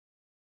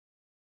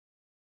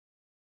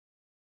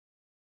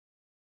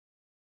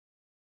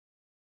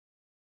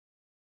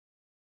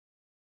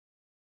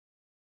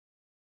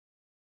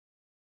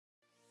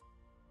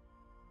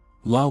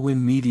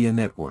Lawin Media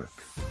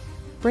Network.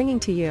 Bringing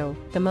to you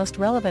the most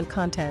relevant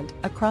content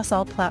across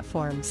all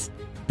platforms.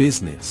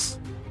 Business,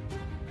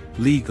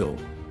 legal,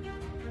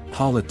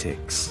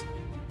 politics,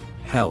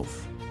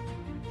 health,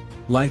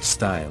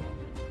 lifestyle,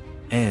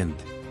 and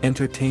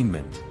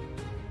entertainment.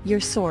 Your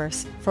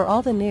source for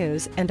all the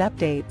news and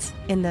updates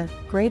in the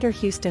greater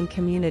Houston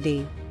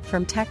community,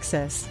 from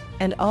Texas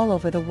and all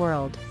over the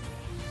world.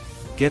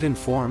 Get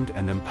informed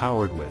and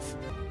empowered with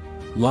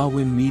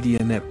Lawin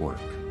Media Network.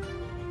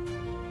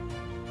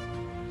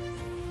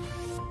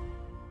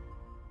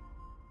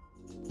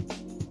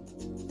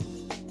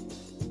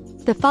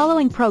 The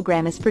following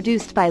program is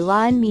produced by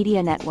Lawin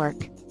Media Network.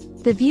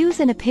 The views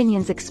and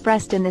opinions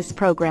expressed in this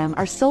program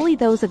are solely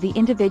those of the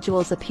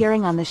individuals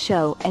appearing on the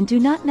show and do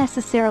not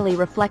necessarily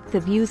reflect the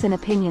views and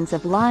opinions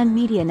of Lawin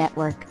Media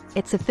Network,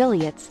 its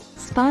affiliates,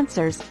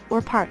 sponsors,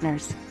 or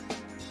partners.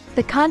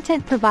 The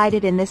content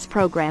provided in this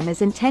program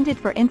is intended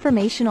for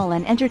informational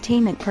and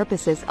entertainment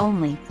purposes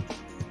only.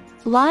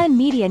 Lawin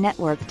Media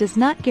Network does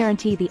not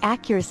guarantee the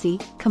accuracy,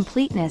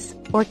 completeness,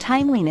 or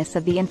timeliness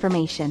of the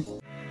information.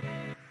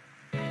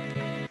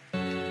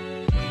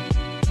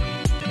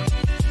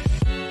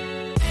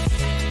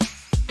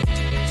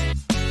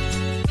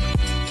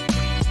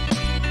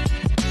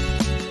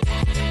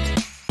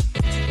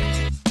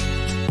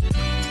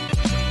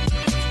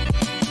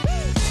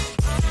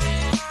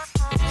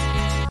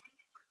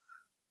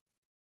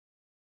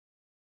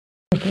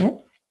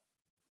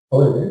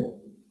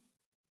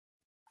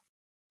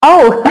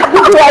 Oh,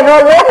 I'm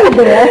already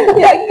there.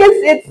 Yeah, because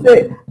it's.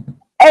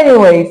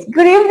 Anyways,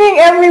 good evening,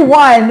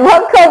 everyone.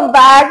 Welcome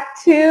back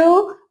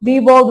to Be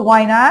Bold,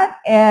 Why Not?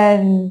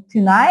 And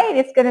tonight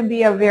it's going to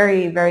be a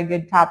very, very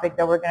good topic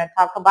that we're going to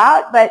talk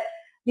about. But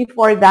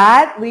before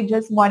that, we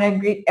just want to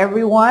greet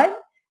everyone,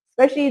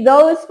 especially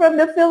those from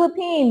the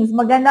Philippines.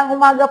 Magandang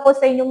umaga po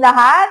sa inyong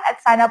lahat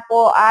at sana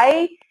po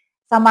ay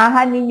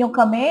samahan ninyo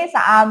kami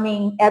sa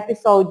aming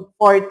episode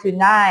for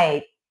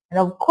tonight. And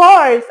of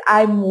course,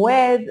 I'm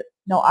with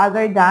no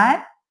other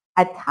than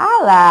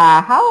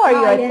Atala. How are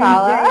you,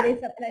 Atala? It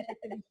is a pleasure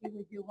to be here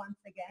with you once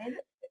again.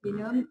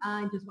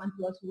 I just want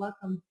to also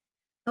welcome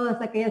todas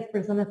aquellas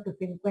personas que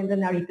se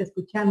encuentran ahorita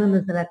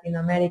escuchándonos de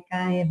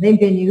Latinoamérica.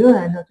 Bienvenido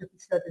a nuestro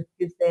episodio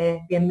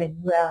de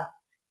Bienvenido a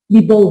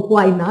Be Bold,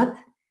 Why Not?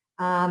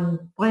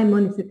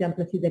 Vraiment, c'est un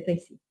plaisir d'être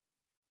ici.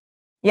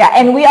 Yeah,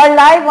 and we are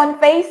live on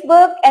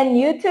Facebook and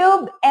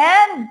YouTube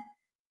and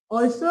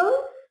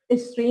also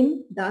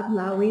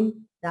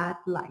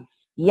stream.lawin.live.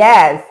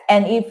 Yes,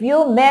 and if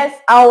you miss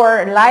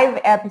our live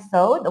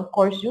episode, of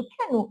course, you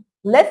can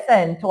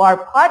listen to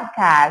our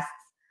podcasts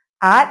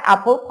at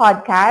Apple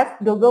Podcasts,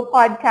 Google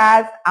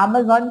Podcasts,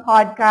 Amazon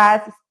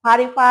Podcasts,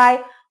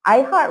 Spotify,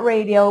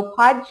 iHeartRadio,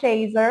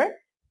 Podchaser,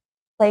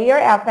 Player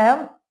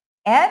FM,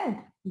 and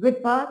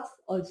Good Pods,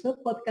 also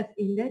Podcast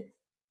Index,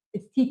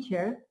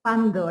 Stitcher,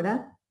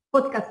 Pandora,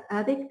 Podcast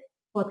Addict,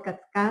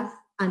 Podcast Cast,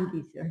 and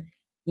Deezer.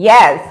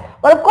 Yes.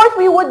 But of course,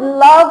 we would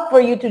love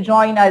for you to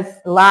join us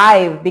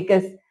live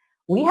because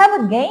we have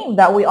a game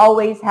that we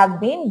always have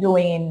been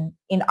doing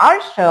in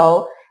our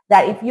show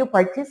that if you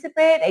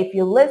participate, if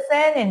you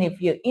listen, and if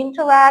you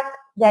interact,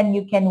 then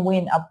you can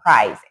win a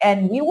prize.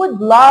 And we would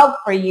love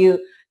for you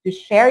to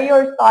share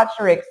your thoughts,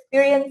 your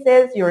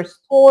experiences, your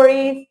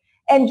stories,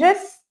 and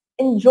just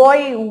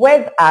enjoy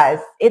with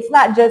us. It's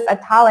not just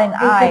Atala and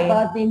I. It's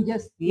about being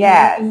just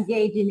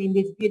engaging in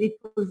this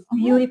beautiful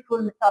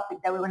topic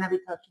that we're going to be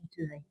talking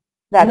today.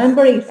 And I'm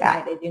very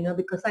excited,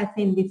 because I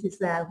think this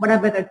is what a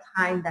better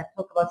time that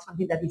talk about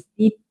something that is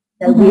deep,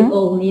 that we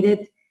all need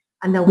it,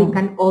 and that we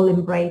can all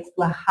embrace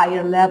to a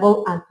higher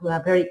level and to a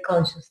very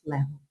conscious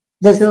level.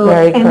 That's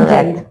very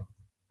correct.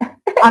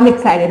 I'm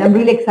excited. I'm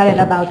really excited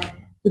about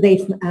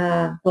today's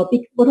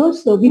topic. But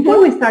also, before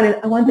we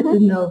started, I wanted to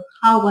know,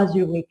 how was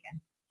your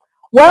weekend?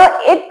 Well,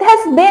 it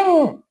has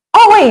been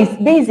always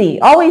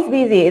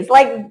busy. It's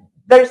like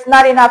there's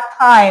not enough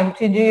time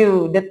to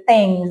do the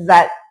things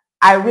that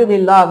I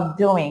really love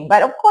doing.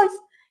 But of course,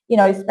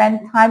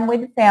 spend time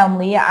with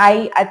family.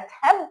 I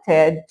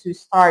attempted to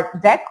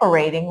start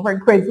decorating for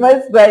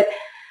Christmas, but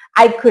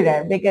I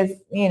couldn't because,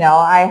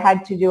 I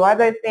had to do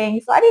other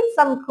things. So I did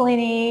some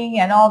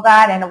cleaning and all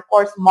that. And of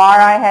course,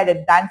 Mara had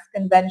a dance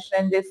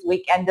convention this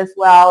weekend as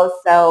well.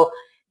 So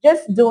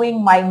just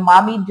doing my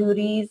mommy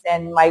duties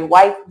and my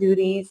wife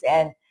duties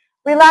and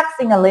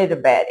relaxing a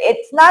little bit.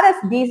 It's not as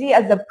busy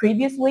as the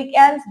previous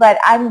weekends, but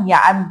I'm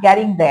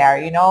getting there,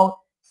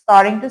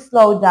 starting to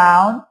slow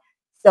down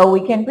so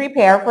we can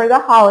prepare for the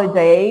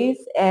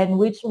holidays, and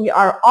which we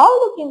are all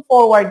looking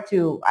forward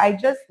to. I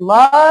just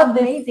love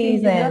this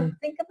season.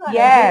 Think about it.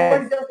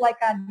 It was just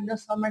like a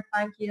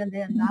summertime here and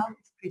there. Now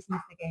it's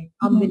Christmas again.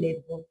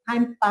 Unbelievable.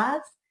 Time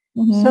passed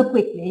so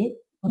quickly,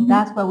 but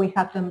that's why we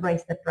have to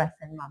embrace the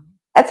present moment.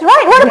 That's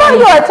right. What about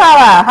you,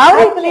 Atala? How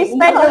did you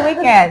spend your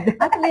weekend?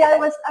 Actually, I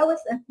was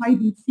quite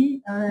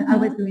busy. I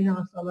was doing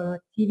also a lot of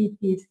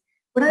activities,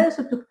 but I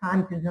also took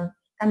time to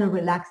kind of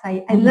relax.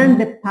 I learned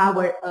the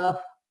power of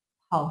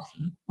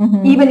pausing,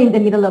 even in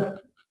the middle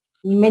of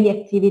many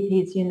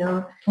activities, you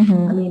know. I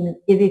mean,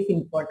 it is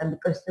important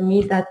because to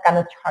me that kind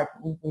of charge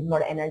me with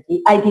more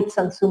energy. I did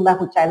some Zumba,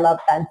 which I love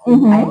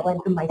dancing. I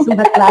went to my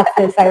Zumba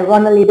classes. I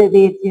run a little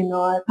bit, you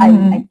know.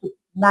 I took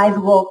nice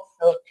walks,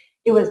 so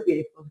it was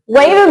beautiful.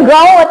 Way to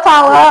go,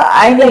 Atala.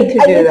 I need to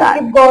do that.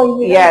 Keep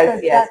going,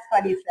 yes. That's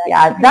what is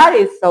yeah, that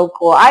is so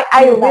cool. I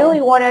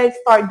really want to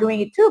start doing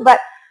it too, but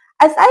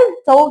as I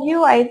told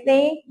you, I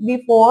think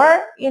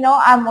before,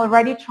 I'm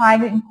already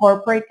trying to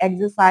incorporate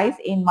exercise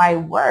in my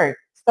work.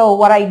 So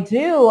what I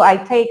do, I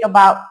take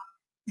about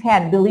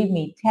 10, believe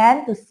me,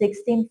 10 to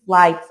 16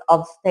 flights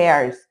of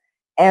stairs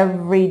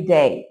every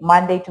day,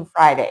 Monday to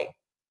Friday.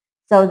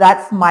 So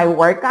that's my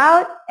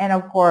workout. And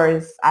of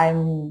course,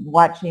 I'm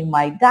watching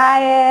my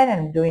diet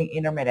and doing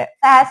intermittent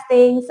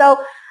fasting. So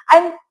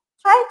I'm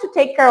trying to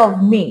take care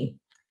of me.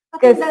 I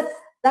think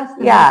that's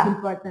the most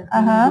important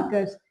thing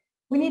because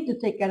we need to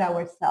take care of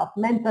ourselves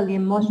mentally,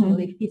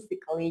 emotionally,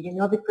 physically, you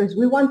know, because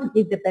we want to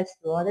give the best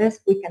to others.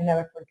 We can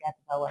never forget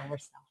about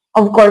ourselves.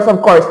 Of course,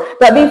 of course.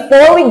 But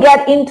before we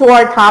get into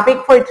our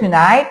topic for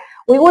tonight,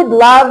 we would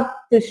love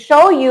to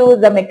show you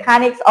the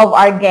mechanics of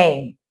our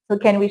game. So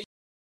can we?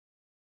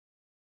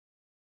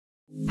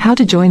 How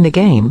to join the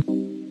game.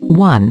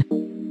 1.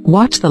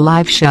 Watch the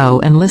live show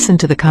and listen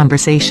to the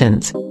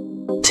conversations.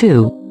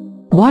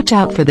 2. Watch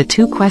out for the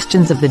 2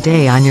 questions of the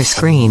day on your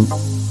screen.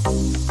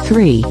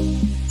 3.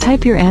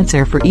 Type your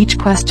answer for each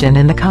question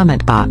in the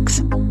comment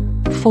box.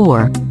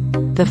 4.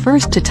 The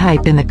first to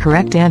type in the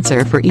correct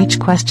answer for each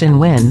question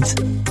wins.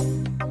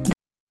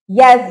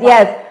 Yes.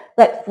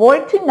 But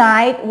for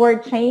tonight, we're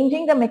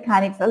changing the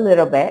mechanics a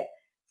little bit.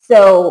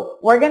 So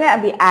we're going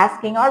to be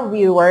asking our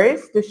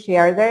viewers to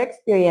share their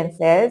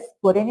experiences,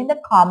 put it in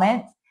the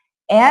comments,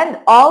 and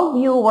all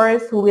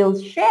viewers who will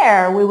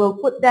share, we will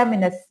put them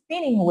in a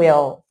spinning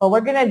wheel. So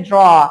we're going to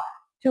draw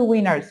 2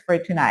 winners for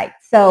tonight.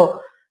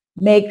 So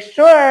make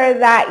sure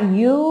that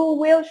you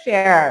will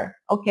share,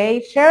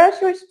 okay? Share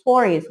us your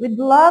stories. We'd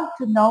love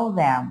to know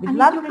them. We'd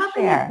love to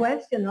share. Any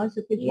question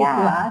also people to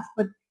ask,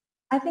 but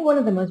I think one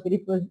of the most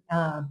beautiful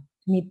to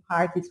me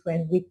part is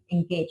when we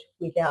engage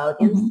with the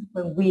audience,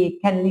 when we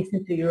can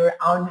listen to your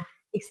own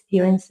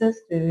experiences,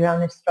 to your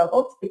own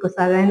struggles, because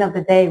at the end of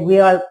the day, we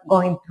are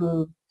going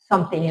through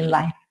something in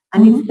life,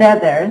 and it's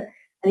better,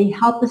 and it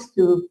helps us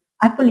to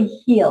actually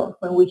heal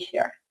when we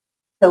share.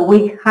 So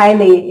we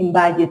highly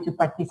invite you to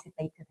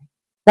participate today.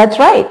 That's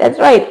right.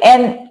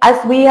 And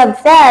as we have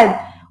said,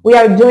 we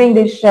are doing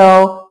this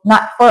show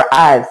not for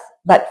us,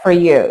 but for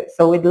you.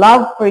 So we'd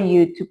love for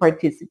you to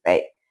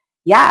participate.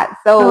 Yeah,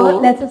 so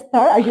let's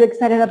start. Are you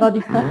excited about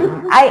this topic?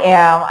 I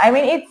am. I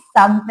mean, it's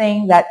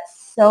something that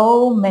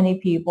so many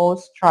people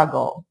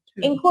struggle,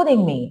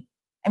 including me.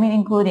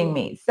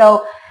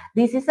 So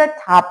this is a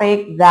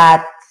topic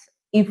that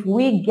if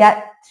we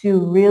get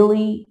to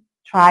really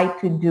try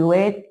to do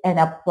it and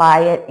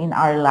apply it in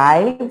our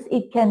lives,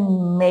 it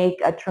can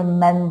make a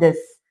tremendous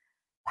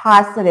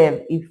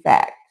positive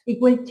effect.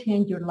 It will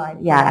change your life.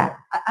 Yeah.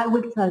 I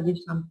will tell you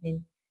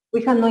something.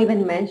 We have not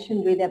even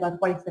mentioned really about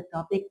what is the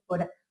topic,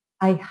 but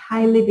I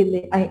highly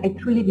believe, I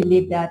truly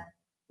believe that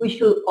we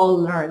should all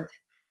learn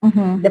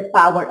the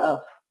power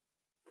of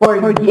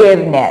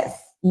forgiveness.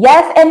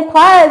 Yes, and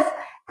plus,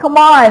 come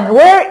on,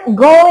 we're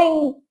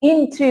going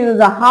into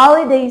the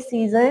holiday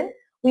season.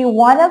 We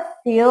want to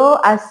feel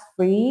as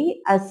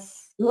free as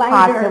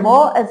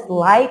possible, as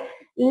light.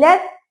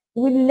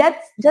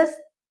 Let's just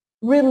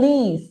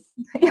release.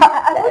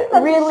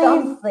 Release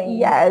something.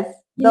 Yes.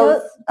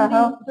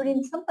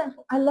 During sometimes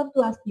I love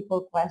to ask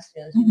people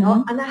questions, you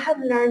know, and I have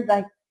learned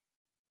like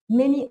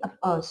many of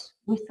us,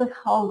 we're still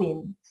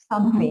holding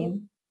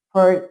something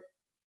for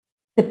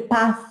the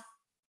past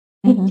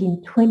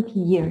 15, 20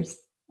 years.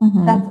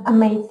 That's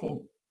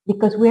amazing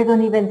because we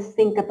don't even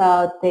think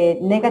about the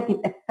negative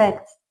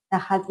effects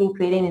that has been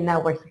created in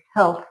our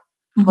health,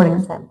 for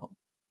example.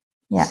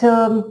 Yeah.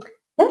 So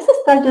let's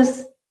start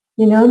just,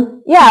 you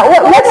know. Yeah,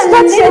 well,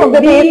 let's talk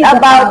a bit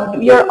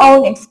about your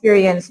own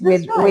experience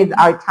with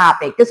our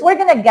topic, because we're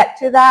going to get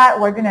to that.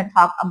 We're going to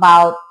talk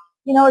about,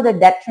 you know, the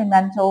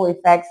detrimental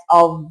effects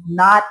of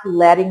not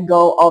letting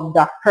go of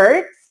the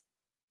hurts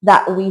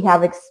that we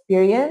have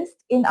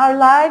experienced in our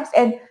lives.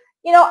 And,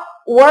 you know,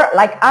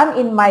 I'm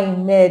in my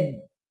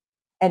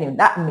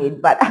not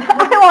mid, but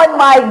I'm on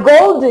my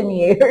golden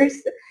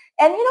years.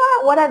 And you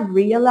know what I've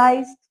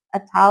realized,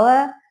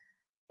 Atala,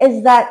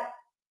 is that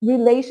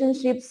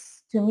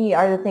relationships to me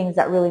are the things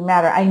that really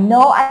matter. I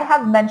know I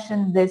have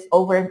mentioned this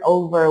over and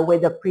over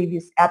with the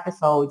previous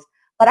episodes,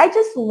 but I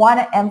just want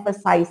to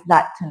emphasize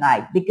that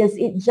tonight because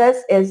it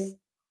just is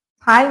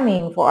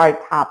timing for our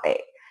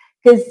topic.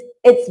 Because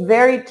it's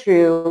very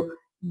true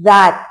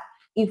that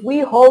if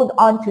we hold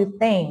on to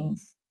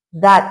things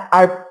that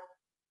are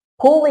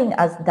pulling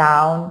us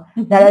down,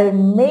 that are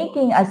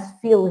making us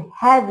feel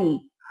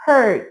heavy,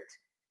 hurt,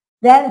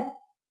 then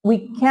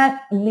we can't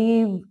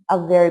live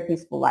a very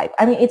peaceful life.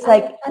 I mean, it's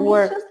like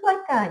it's just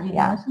like you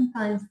know,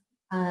 sometimes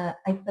I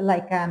feel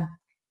like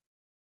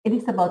it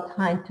is about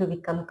time to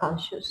become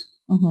conscious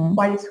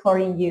What is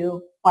hurting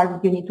you?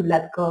 What you need to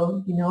let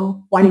go?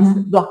 What is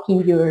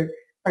blocking your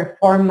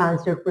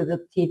performance, your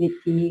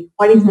productivity?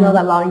 What is not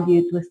allowing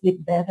you to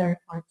sleep better,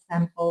 for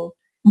example?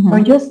 Or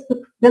just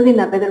building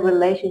a better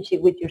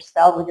relationship with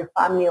yourself, with your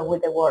family, or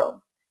with the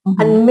world.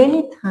 And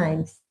many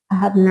times I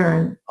have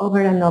learned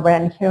over and over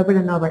and hear over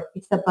and over,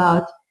 it's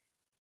about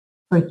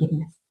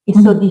forgiveness.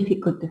 It's so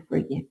difficult to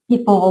forgive.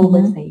 People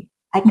always say,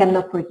 I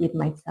cannot forgive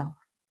myself.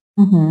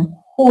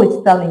 Who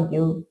is telling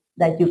you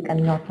that you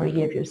cannot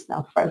forgive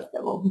yourself, first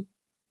of all?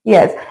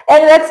 Yes.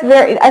 And that's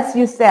very, as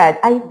you said,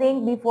 I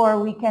think before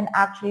we can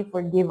actually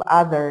forgive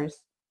others,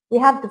 we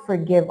have to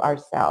forgive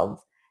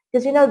ourselves.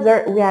 Because,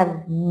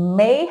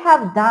 may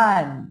have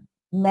done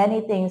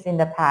many things in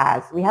the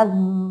past. May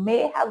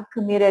have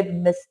committed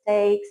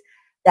mistakes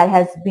that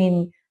has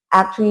been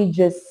actually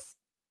just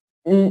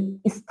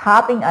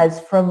stopping us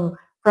from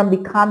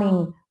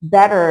becoming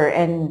better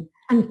and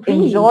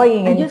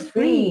enjoying and just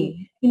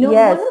free.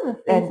 Yes. One of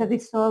the things that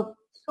is so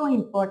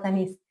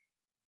important is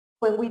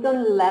when we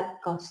don't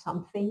let go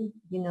something,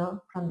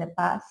 from the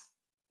past,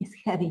 it's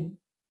heavy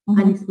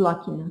and it's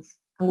blocking us.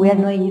 And we are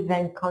not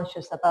even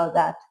conscious about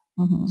that.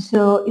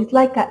 So it's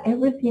like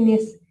everything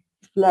is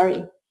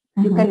blurry.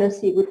 You cannot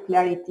see with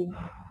clarity.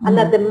 And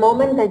at the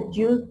moment that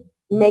you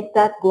make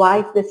that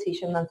wise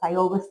decision, as I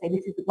always say,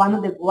 this is one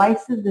of the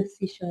wisest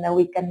decisions that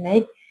we can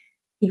make,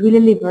 it really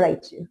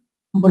liberates you,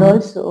 but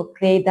also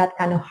create that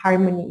kind of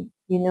harmony,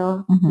 in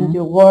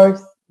your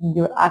words, in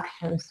your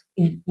actions,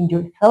 in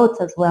your thoughts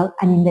as well,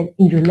 and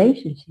in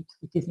relationships,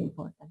 which is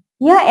important.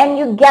 Yeah, and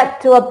you get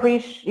to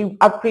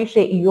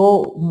appreciate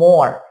you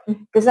more.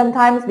 Because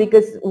sometimes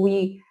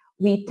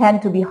we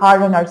tend to be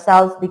hard on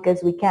ourselves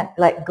because we can't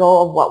let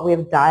go of what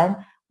we've done.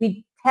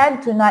 We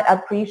tend to not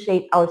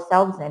appreciate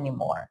ourselves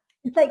anymore.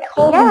 It's like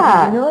home,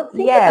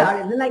 think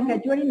about it. Like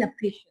you're in a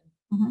prison.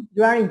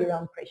 You are in your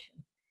own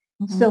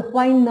prison. So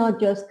why not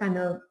just kind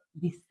of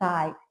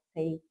decide,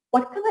 say,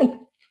 what can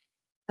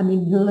I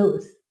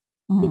lose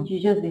if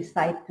you just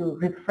decide to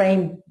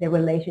reframe the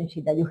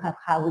relationship that you have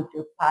had with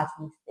your past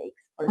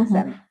mistakes, for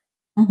example.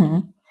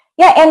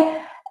 Yeah,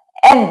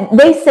 and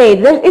they say,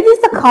 it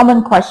is a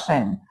common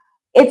question.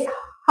 It's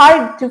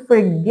hard to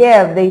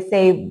forgive. They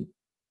say,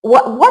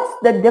 what's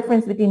the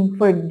difference between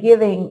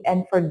forgiving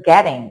and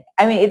forgetting?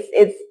 I mean,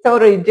 it's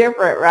totally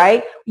different,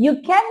 right?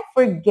 You can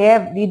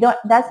forgive.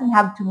 Doesn't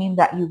have to mean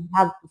that you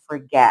have to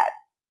forget,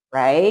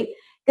 right?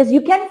 Because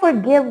you can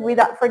forgive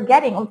without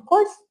forgetting. Of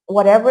course,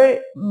 whatever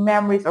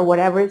memories or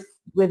whatever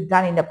we've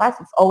done in the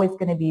past, it's always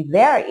going to be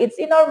there. It's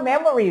in our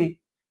memory.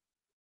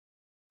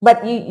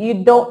 But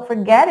you don't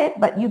forget it,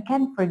 but you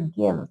can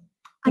forgive.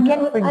 You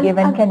can forgive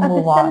and can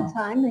move on. At the same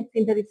time, I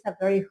think that it's a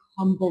very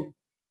humble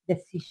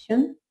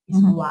decision. It's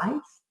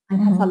wise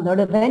and has a lot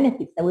of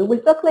benefits that we will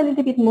talk a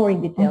little bit more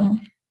in detail.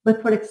 But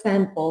for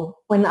example,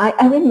 when I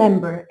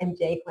remember,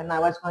 MJ, when I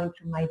was going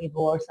through my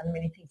divorce and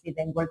many things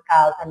didn't work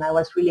out and I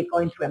was really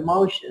going through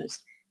emotions,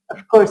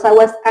 of course, I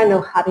was kind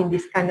of having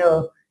this kind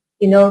of,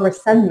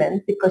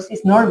 resentment because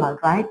it's normal,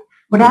 right?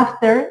 But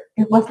after,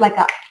 it was like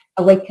a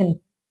awakened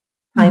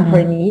time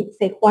for me.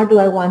 Say, what do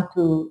I want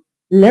to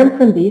learn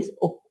from this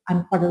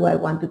and what do I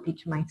want to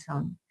teach my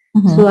son?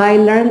 So I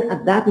learned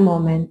at that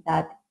moment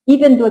that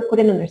even though I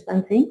couldn't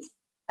understand things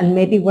and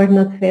maybe were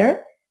not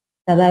fair,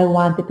 that I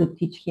wanted to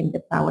teach him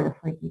the power of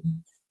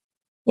forgiveness.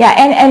 Yeah,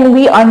 and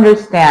we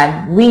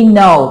understand, we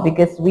know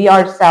because we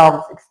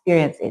ourselves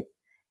experience it.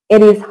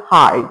 It is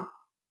hard.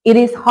 It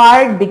is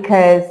hard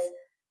because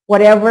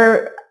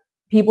whatever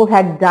people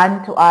had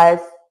done to us,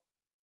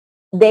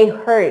 they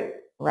hurt,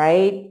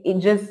 right?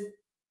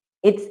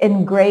 It's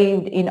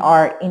engraved in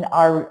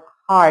our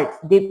hearts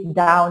deep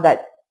down,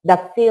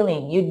 that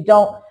feeling.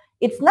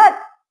 It's not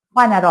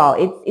fun at all.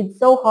 It's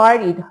so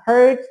hard. It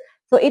hurts.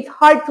 So it's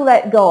hard to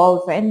let go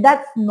also. And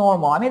that's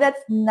normal. I mean,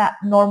 that's not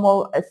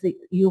normal as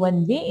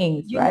human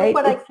beings, right? You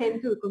know what I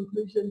came to a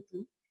conclusion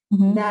to?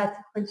 That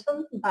when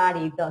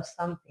somebody does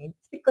something,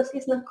 it's because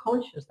he's not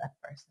conscious, that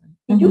person.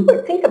 If you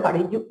would think about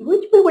it, if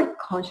we were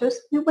conscious,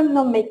 we will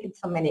not make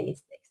so many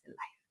mistakes in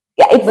life.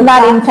 Yeah, it's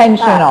not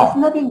intentional. It's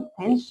not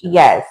intentional.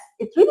 Yes.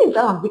 It's really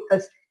dumb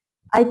because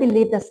I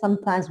believe that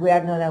sometimes we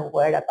are not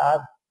aware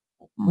about,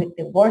 with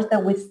the words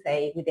that we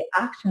say, with the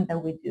action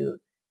that we do,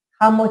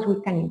 how much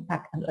we can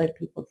impact on other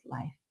people's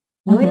life.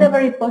 Not in a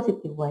very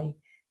positive way.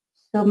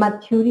 So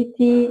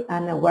maturity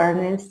and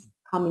awareness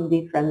come in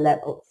different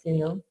levels,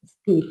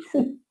 speeds.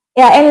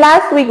 Yeah, and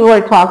last week we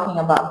were talking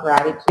about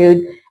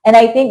gratitude, and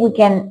I think we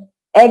can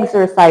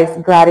exercise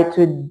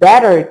gratitude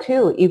better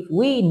too if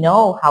we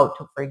know how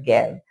to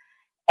forgive.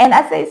 And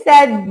as I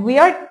said, we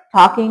are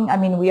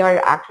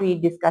actually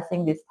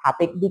discussing this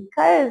topic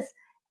because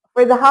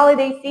for the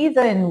holiday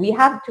season, we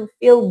have to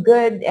feel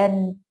good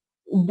and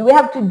we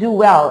have to do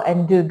well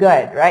and do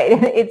good, right?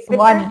 It's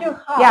prepare your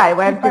heart. Yeah,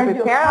 we have to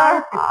prepare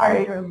our heart,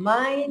 prepare your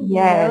mind.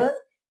 Yes.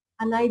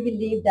 And I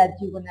believe that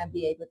you're going to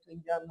be able to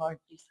enjoy more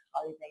these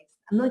holidays.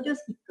 And not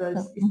just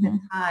because it's the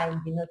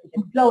time, to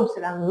get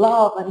closer and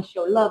love and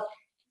show love,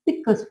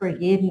 because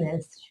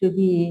forgiveness should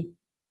be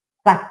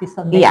practiced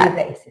on a daily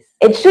basis.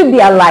 it should be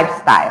a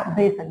lifestyle.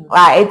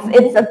 Right?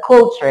 It's a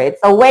culture. It's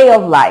a way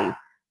of life.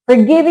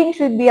 Forgiving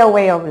should be a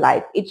way of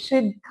life. It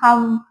should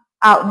come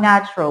out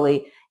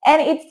naturally.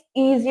 And it's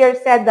easier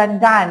said than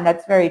done.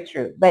 That's very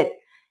true. But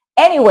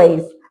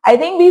anyways, I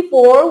think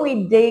before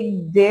we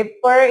dig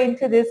deeper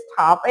into this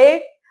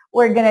topic,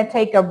 we're going to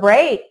take a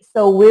break.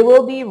 So we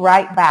will be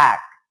right back.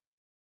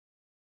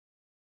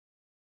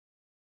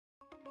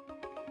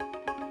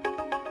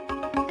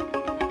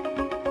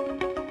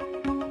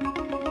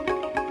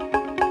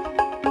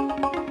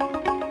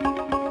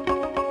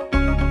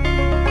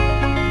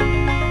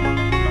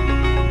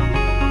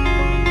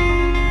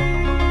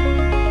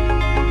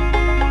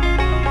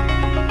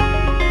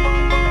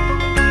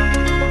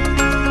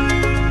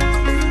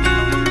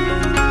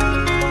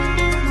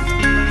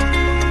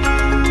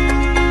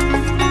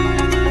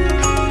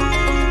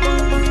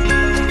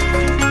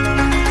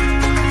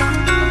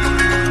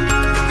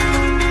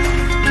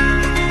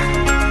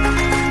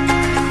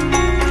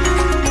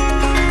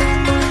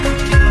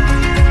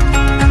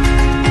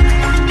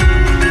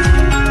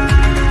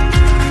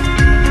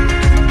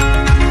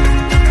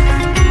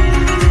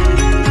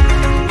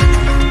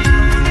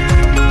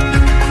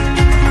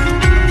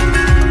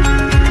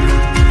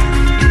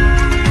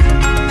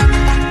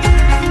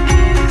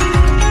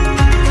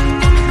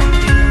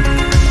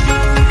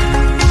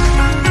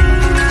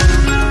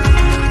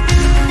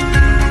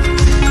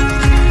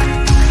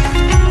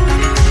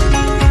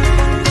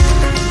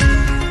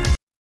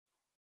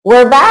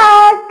 We're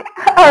back.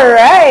 All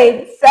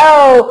right.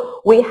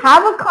 So we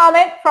have a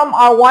comment from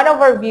one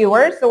of our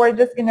viewers. So we're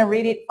just going to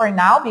read it for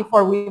now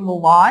before we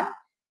move on.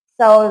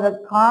 So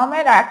the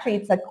comment, actually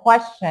it's a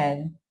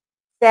question,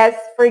 says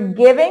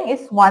forgiving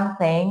is one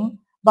thing,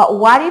 but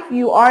what if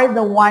you are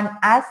the one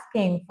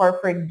asking for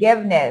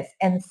forgiveness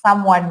and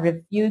someone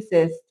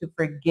refuses to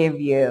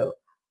forgive you?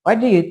 What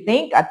do you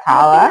think,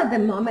 Atala? At the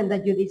moment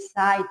that you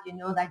decide,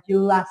 that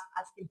you are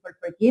asking for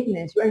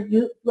forgiveness,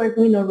 you are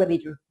doing already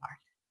your part.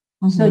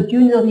 Mm-hmm. So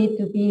you don't need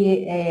to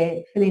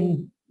be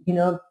feeling,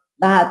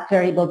 bad,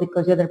 terrible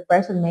because the other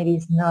person maybe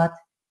is not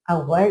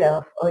aware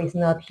of or is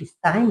not his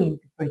timing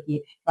to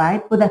forgive,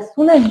 right? But as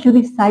soon as you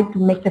decide to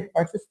make the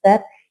first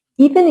step,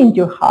 even in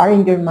your heart,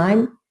 in your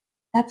mind,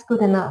 that's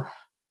good enough.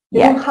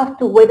 You don't have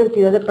to wait until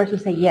the other person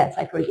says, yes,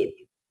 I forgive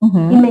you.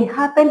 Mm-hmm. It may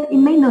happen, it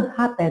may not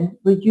happen,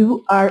 but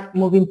you are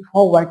moving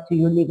forward to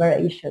your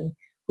liberation,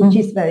 which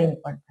is very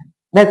important.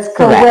 That's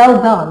correct. So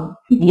well done.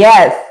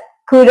 Yes.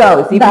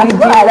 Kudos. If you do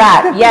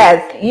that,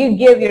 yes, you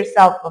give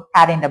yourself a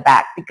pat in the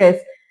back because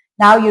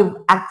now you've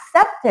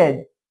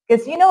accepted.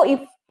 Because, if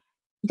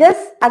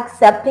just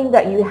accepting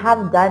that you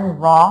have done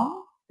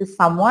wrong to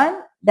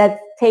someone, that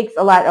takes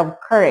a lot of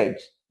courage.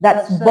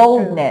 That's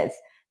boldness.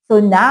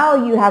 So now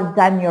you have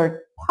done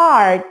your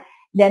part,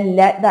 then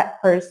let that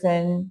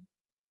person,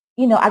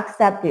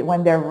 accept it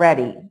when they're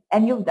ready.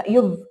 And you've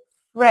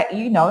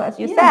as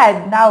you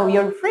said, now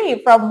you're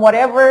free from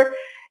whatever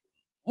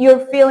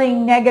you're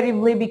feeling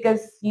negatively because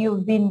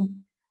you've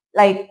been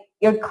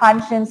your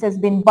conscience has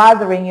been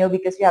bothering you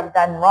because you have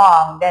done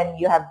wrong, then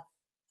you have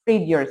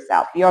freed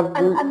yourself.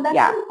 And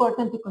that's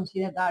important to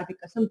consider that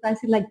because sometimes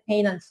it's like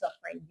pain and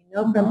suffering.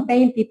 Mm-hmm. From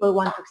pain, people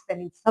want to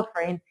extend in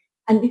suffering.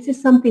 And this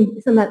is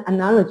it's an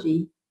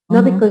analogy,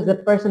 not because the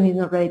person is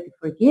not ready to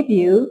forgive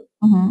you.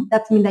 Mm-hmm.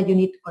 That means that you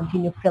need to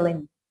continue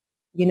feeling,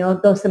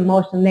 those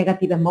emotions,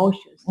 negative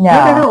emotions. No.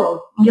 Not at all.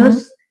 Mm-hmm.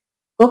 Just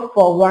go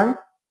forward.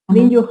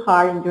 In your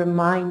heart and your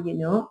mind,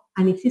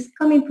 and if it's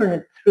coming from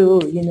a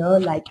true,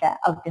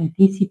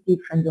 authenticity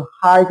from your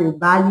heart, your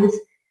values,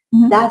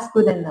 that's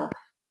good enough.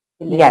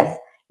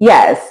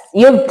 Yes,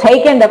 you've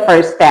taken the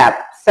first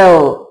step,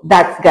 so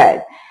that's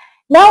good.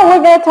 Now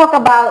we're going to talk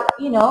about,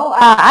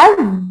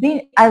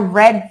 I've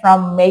read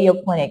from Mayo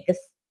Clinic,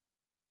 because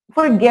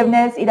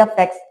forgiveness, it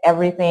affects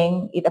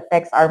everything. It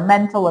affects our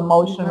mental,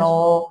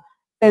 emotional,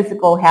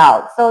 physical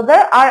health. So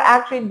there are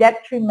actually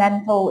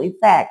detrimental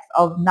effects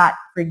of not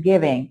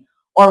forgiving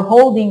or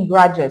holding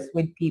grudges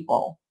with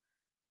people.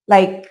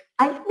 I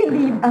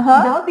believe,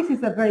 now this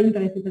is a very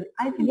interesting thing.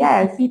 I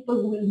believe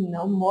people will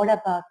know more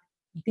about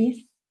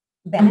these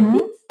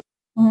benefits,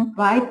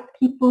 right?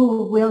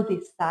 People will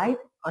decide,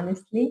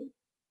 honestly,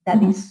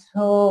 that is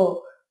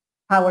so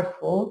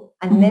powerful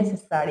and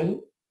necessary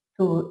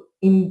to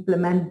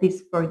implement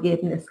this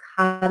forgiveness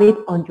habit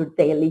on your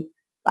daily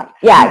life.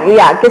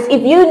 Yeah, because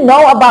if you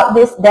know about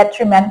these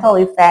detrimental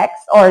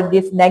effects or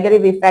these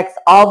negative effects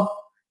of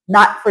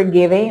not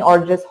forgiving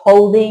or just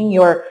holding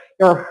your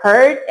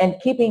hurt and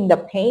keeping the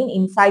pain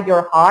inside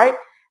your heart,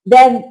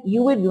 then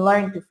you would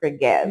learn to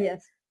forgive.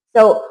 Yes.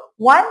 So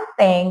one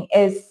thing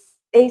is,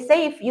 they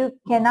say if you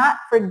cannot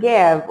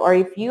forgive or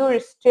if you're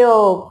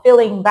still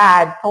feeling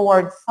bad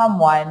towards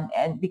someone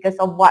and because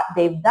of what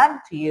they've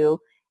done to you,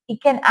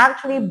 it can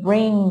actually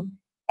bring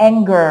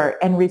anger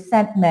and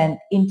resentment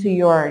into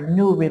your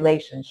new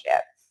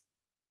relationships.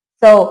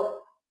 So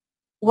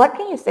what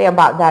can you say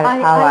about that,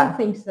 Atala? I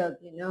think so.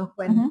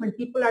 When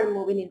people are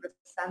moving in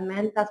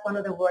resentment, that's one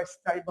of the worst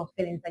terrible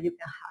feelings that you can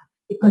have.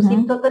 because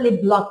it totally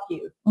blocks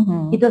you.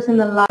 It doesn't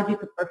allow you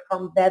to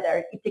perform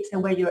better. It takes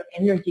away your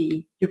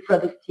energy, your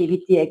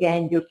productivity,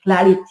 again, your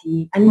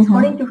clarity, and it's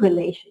hurting your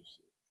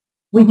relationship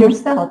with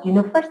yourself.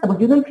 First of all,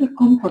 you don't feel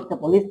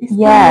comfortable. It's this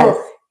kind of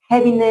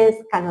heaviness,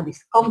 kind of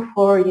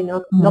discomfort,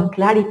 no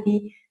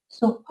clarity.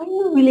 So why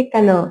you really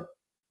kind of,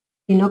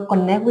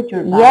 connect with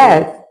your body?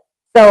 Yes.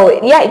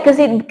 So yeah, because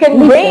it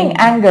can bring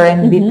anger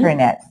and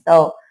bitterness.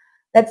 So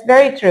that's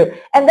very true.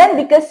 And then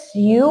because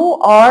you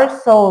are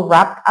so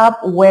wrapped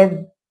up with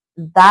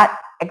that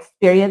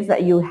experience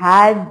that you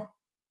had,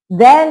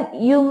 then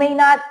you may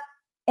not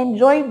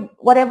enjoy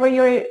whatever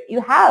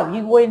you have.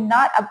 You will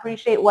not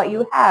appreciate what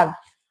you have.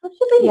 Don't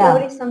you really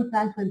notice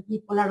sometimes when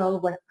people are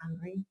always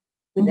angry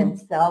with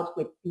themselves,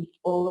 with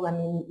people? I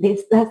mean,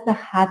 that's the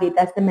habit,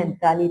 that's the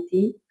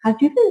mentality.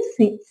 Have you even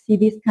see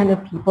these kind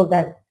of people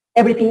that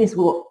everything is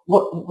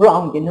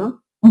wrong,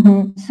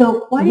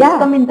 So why is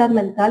coming that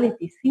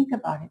mentality? Think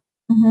about it.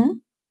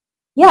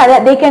 Yeah,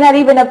 that they cannot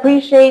even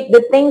appreciate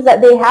the things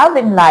that they have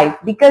in life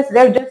because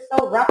they're just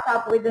so wrapped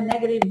up with the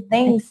negative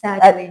things.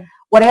 That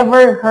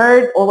whatever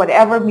hurt or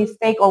whatever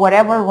mistake or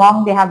whatever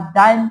wrong they have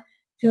done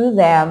to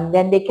them,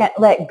 then they can't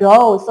let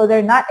go. So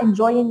they're not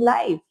enjoying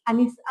life. And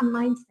it's a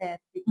mindset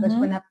because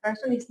when a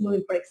person is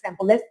moving, for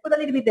example, let's put a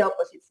little bit the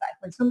opposite side.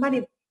 When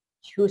somebody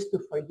chooses to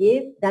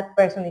forgive, that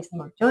person is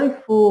more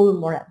joyful,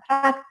 more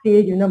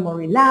attractive, more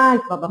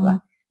relaxed, blah, blah, blah.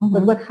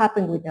 But what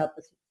happened with the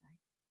opposite side?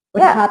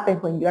 What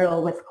happens when you are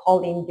always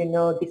holding,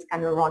 these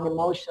kind of wrong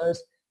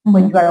emotions,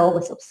 when you are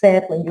always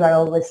upset, when you are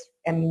always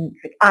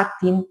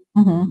reacting?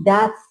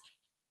 That's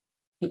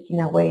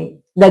taking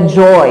away the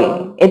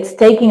joy. It's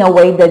taking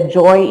away the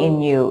joy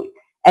in you,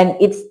 and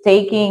it's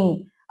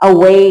taking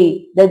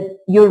away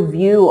your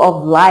view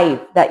of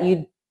life that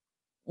you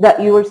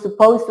were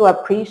supposed to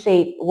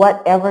appreciate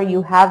whatever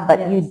you have, but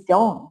you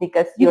don't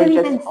because you're don't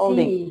just even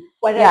holding. See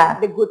what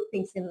are the good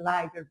things in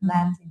life, your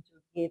blessings,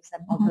 your gifts,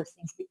 and all those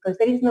things, because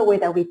there is no way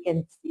that we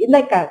can see it,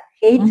 like a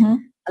hate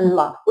and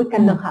love. We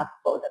cannot have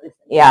both at the same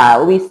time.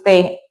 Yeah, we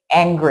stay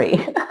angry.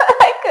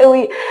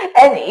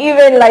 And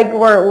even like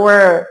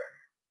we're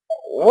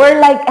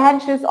like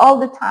anxious all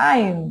the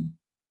time,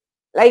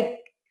 like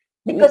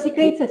because it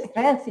creates a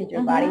stress in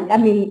your body. I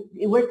mean,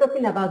 we're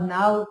talking about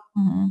now,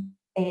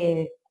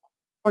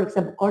 for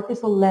example,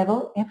 cortisol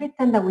level. Every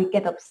time that we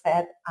get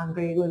upset,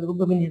 angry, we're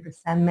moving in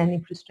resentment,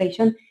 in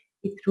frustration,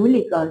 it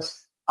really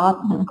goes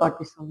up the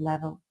cortisol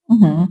level.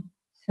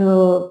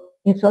 So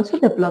it's also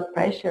the blood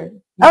pressure.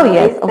 Oh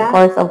yes,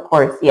 of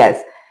course,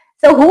 yes.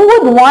 So who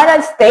would want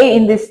to stay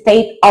in this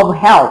state of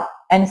health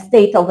and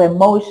state of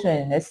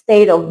emotion, a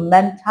state of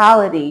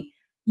mentality?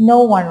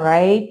 No one,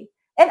 right?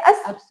 And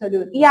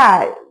absolutely,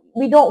 yeah,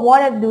 we don't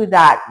want to do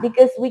that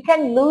because we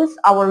can lose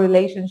our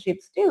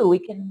relationships too. We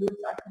can lose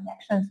our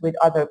connections with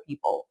other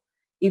people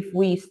if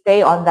we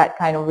stay on that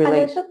kind of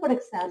relationship. And also, for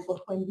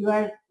example, when you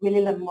are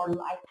really more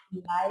life,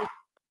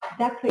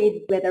 that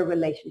creates better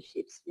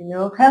relationships,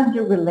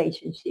 healthier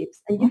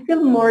relationships, and you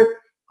feel more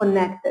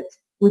connected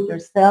with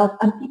yourself,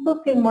 and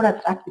people feel more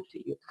attracted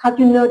to you. Have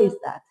you noticed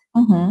that?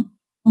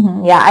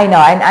 Yeah, I know.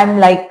 And I'm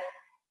like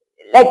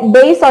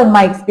based on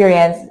my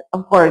experience,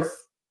 of course,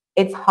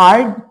 it's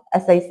hard.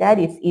 As I said,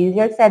 it's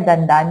easier said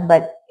than done,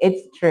 but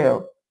it's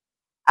true.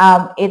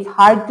 It's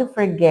hard to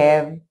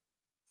forgive,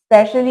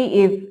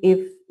 especially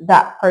if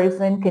that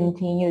person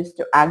continues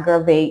to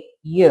aggravate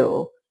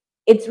you.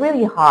 It's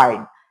really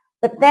hard.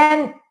 But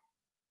then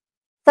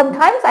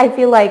sometimes I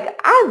feel like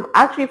I've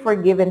actually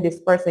forgiven this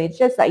person. It's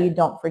just that you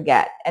don't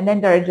forget. And then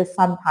there are just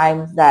some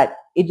times that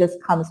it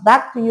just comes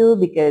back to you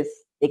because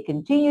they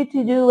continue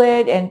to do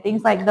it and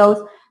things like those.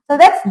 So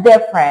that's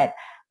different.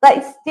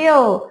 But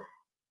still,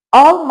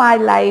 all my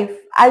life,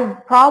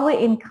 I've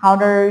probably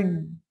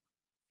encountered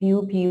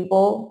few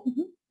people,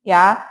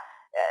 that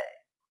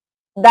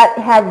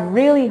have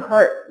really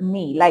hurt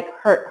me, like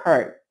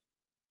hurt.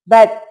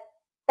 But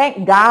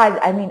thank God,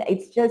 I mean,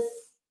 it's just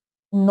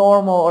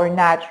normal or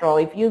natural.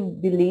 If you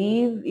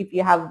believe, if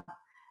you have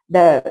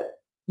the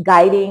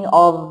guiding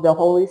of the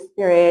Holy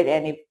Spirit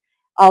and if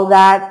all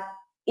that,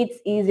 it's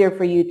easier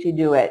for you to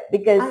do it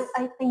because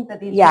I think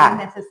that it's really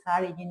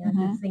necessary,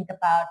 to think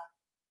about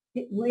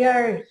we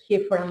are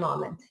here for a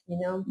moment,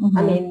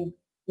 I mean,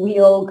 we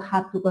all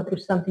have to go through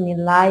something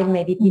in life.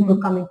 Maybe people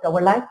come into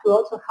our life to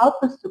also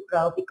help us to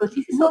grow because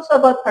this is also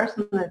about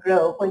personal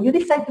growth. When you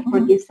decide to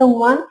forgive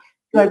someone,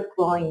 you are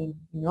growing,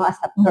 as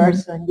a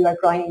person. You are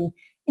growing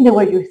in the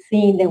way you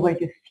think, the way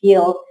you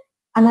feel.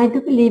 And I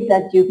do believe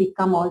that you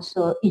become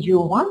also, if you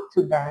want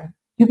to learn,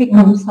 you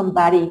become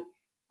somebody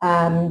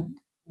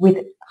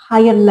with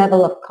higher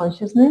level of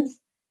consciousness,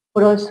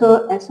 but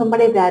also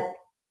somebody that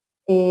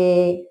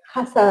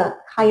has a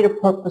higher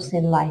purpose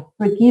in life.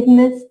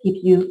 Forgiveness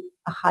gives you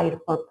a higher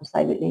purpose,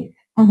 I believe.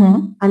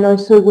 And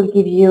also will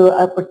give you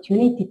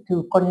opportunity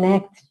to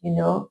connect,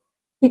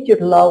 with your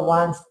loved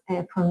ones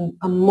from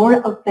a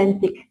more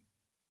authentic,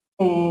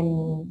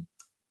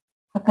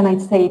 how can I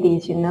say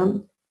this,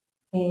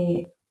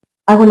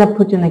 I want to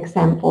put you an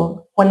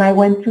example. When I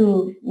went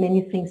through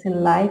many things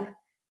in life,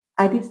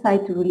 I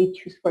decided to really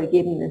choose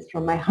forgiveness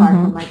from my heart,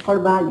 from my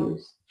core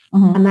values.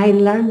 And I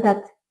learned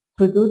that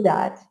to do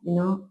that,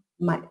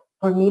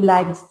 for me,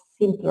 life is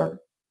simpler.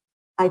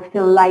 I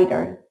feel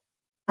lighter,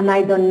 and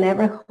I don't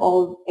never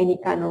hold any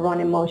kind of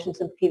wrong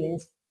emotions and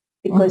feelings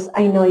because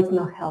I know it's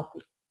not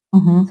healthy.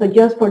 So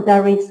just for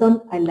that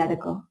reason, I let it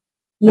go.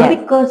 Not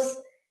because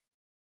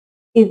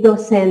it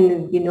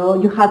doesn't,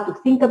 you have to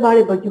think about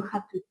it, but you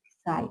have to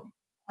decide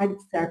what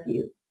serves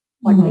you,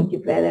 what makes you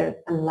better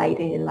and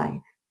lighter in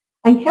life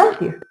and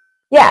healthier.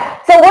 Yeah,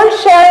 so we're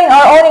sharing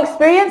our own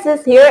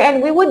experiences here,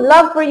 and we would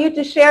love for you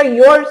to share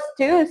yours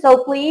too.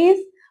 So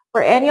please,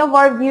 for any of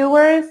our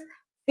viewers,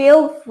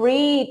 feel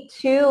free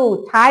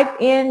to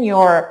type in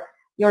your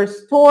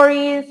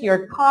stories,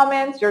 your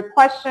comments, your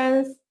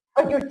questions,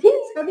 or your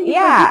tips. How do you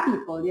forgive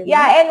people?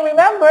 Yeah, and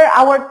remember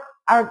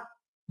our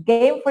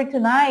game for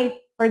tonight.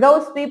 For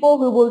those people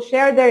who will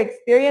share their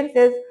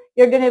experiences,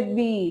 you're gonna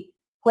be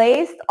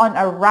placed on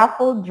a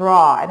raffle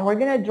draw, and we're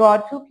gonna draw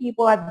 2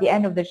 people at the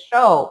end of the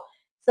show.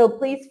 So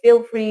please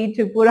feel free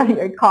to put on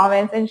your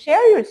comments and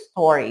share your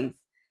stories.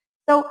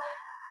 So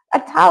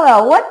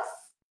Atala,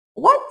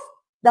 what's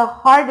the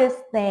hardest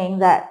thing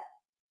that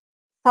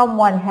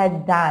someone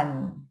had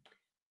done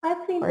I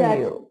think for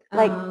you?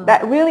 Like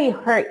that really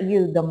hurt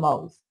you the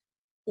most?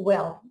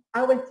 Well,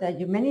 I will tell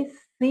you many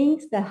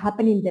things that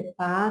happened in the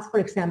past. For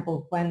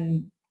example,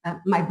 when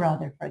my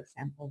brother, for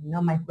example,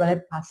 my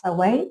brother passed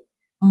away,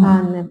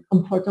 and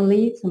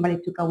unfortunately, somebody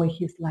took away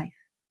his life.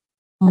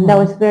 And that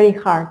was very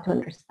hard to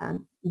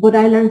understand. But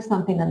I learned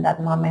something in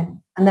that moment.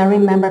 And I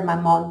remember my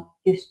mom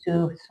used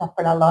to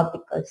suffer a lot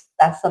because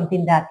that's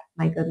something that,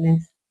 my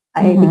goodness,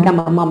 I become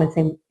a mom and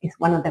say it's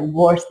one of the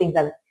worst things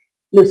that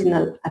losing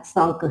a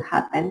son could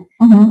happen.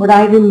 But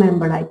I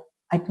remember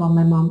I told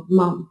my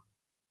Mom,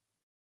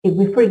 if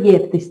we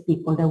forgive these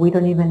people that we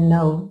don't even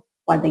know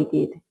what they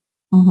did,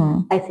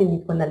 I think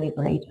it's going to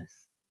liberate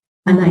us.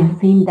 And I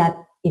think that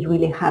it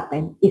really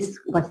happened. It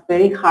was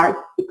very hard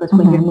because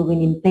when you're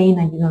moving in pain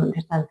and you don't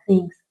understand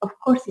things, of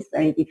course it's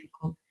very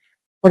difficult.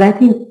 But I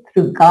think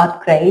through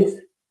God's grace,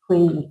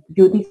 when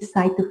you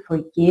decide to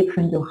forgive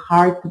from your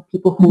heart to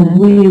people who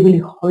really, really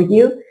hurt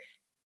you,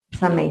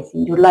 it's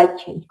amazing. Your life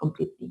changed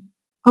completely.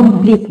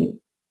 Completely.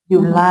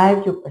 Your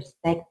life, your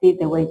perspective,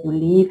 the way you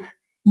live.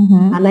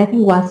 And I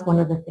think was one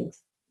of the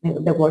things,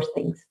 the worst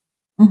things.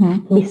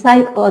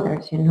 Besides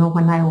others,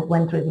 when I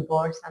went through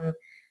divorce and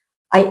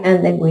I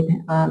ended with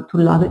 2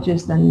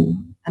 luggages,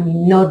 and I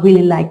mean, not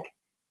really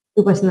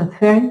it was not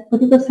fair,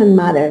 but it doesn't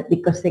matter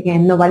because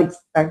again, nobody's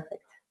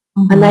perfect.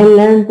 And I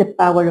learned the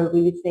power of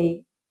really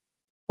say,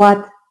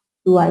 what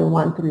do I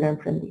want to learn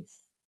from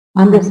this?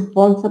 I'm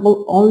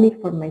responsible only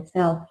for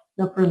myself,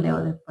 not for the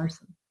other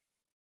person.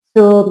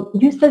 So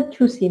you start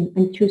choosing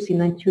and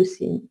choosing and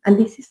choosing. And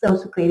this is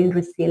also creating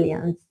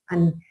resilience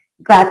and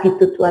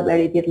gratitude to a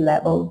very deep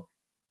level.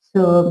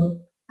 So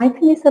I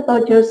think it's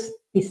about just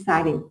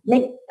deciding,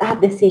 make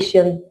that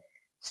decision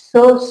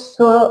so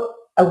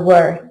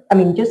aware. I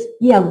mean, just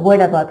be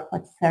aware about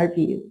what serves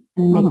you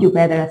and make you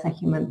better as a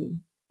human being.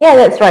 Yeah,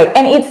 that's right.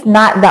 And it's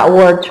not that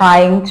we're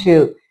trying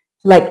to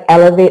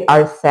elevate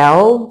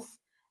ourselves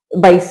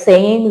by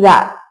saying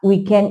that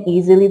we can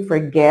easily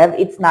forgive.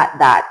 It's not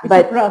that. It's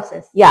a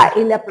process. Yeah,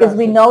 because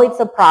we know it's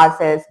a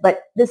process.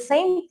 But the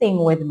same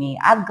thing with me.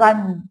 I've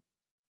gone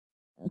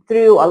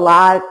through a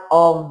lot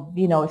of,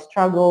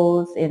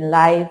 struggles in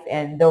life,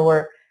 and there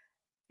were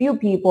few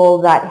people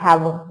that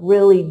have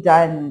really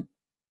done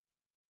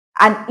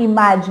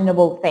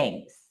unimaginable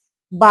things.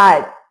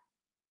 But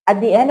at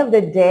the end of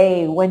the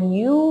day, when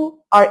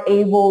you are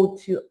able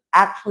to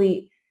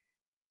actually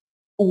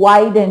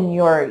widen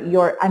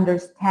your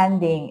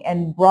understanding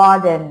and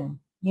broaden,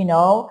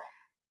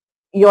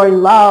 your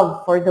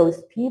love for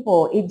those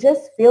people, it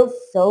just feels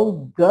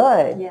so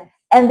good. Yes.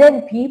 And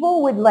then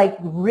people would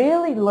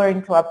really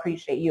learn to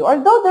appreciate you.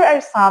 Although there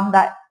are some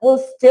that will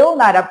still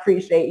not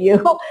appreciate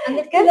you. And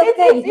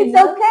it's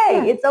okay.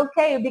 Yeah. It's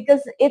okay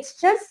because it's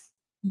just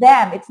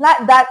them. It's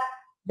not that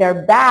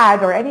they're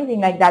bad or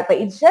anything like that, but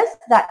it's just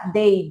that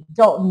they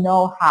don't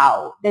know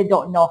how.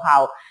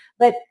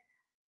 But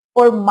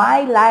for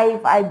my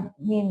life, I'm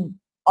in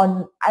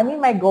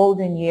my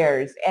golden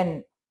years,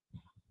 and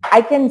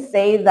I can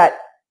say that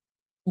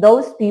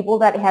those people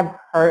that have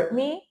hurt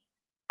me,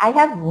 I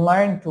have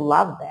learned to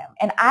love them.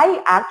 And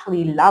I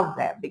actually love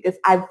them because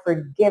I've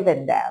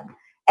forgiven them.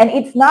 And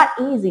it's not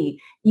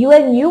easy.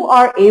 When you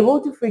are able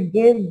to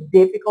forgive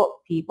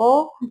difficult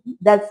people,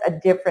 that's a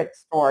different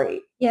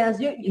story. Yes.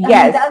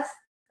 Yes.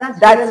 That's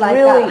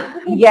really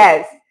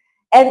yes.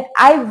 And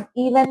I've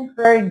even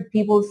heard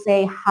people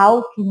say,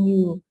 how can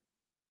you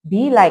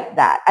be like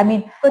that? I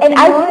mean, but and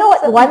I know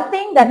what, one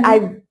thing that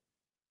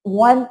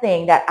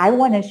I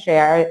want to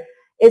share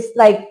is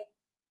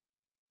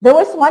there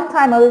was one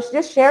time I was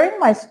just sharing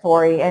my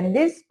story, and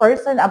this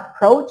person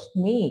approached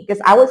me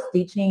because I was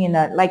teaching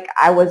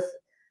I was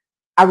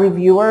a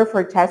reviewer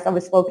for tests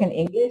of spoken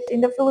English in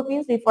the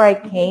Philippines before I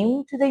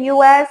came to the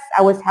US.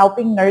 I was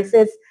helping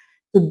nurses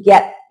to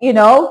get,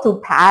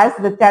 to pass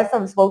the test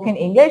of spoken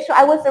English. So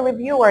I was a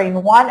reviewer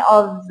in one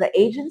of the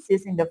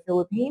agencies in the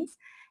Philippines.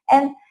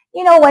 And,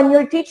 when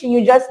you're teaching,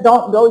 you just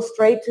don't go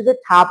straight to the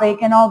topic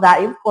and all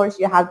that. Of course,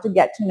 you have to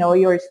get to know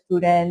your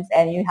students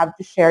and you have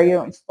to share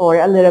your own story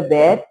a little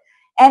bit.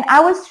 And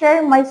I was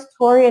sharing my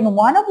story and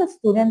one of the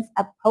students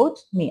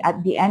approached me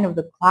at the end of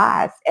the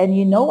class. And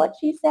you know what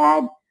she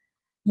said?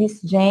 Miss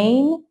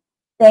Jane,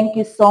 thank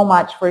you so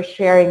much for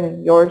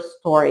sharing your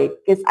story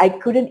because I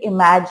couldn't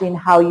imagine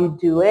how you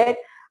do it.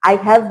 I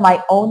have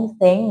my own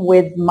thing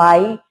with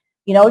my,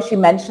 she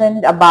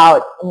mentioned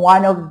about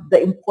one of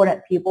the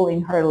important people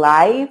in her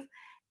life.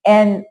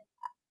 And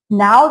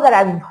now that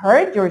I've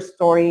heard your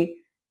story,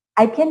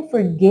 I can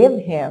forgive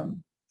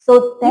him.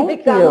 So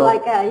thank you.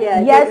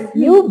 Yes,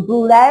 you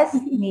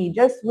blessed me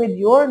just with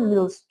your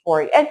little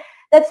story. And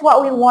that's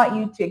what we want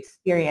you to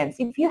experience.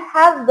 If you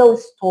have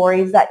those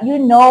stories that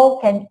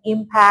can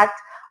impact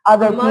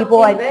other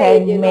people and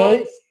can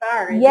make,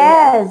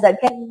 that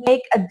can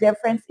make a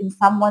difference in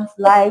someone's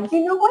life.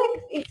 You know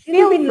what? It's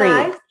really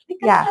nice.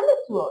 Because send it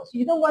to us.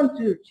 You don't want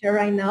to share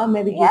right now.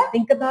 Maybe you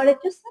think about it.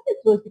 Just send it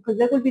to us because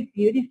that will be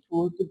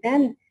beautiful to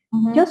then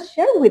just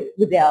share with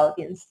the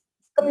audience.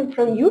 It's coming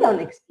from your own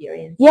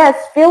experience. Yes,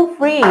 feel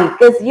free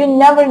because you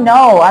never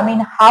know. I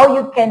mean, how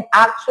you can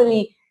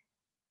actually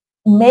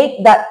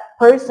make that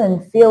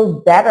person feel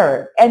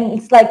better. And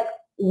it's like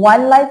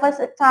one life at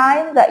a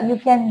time that you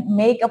can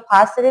make a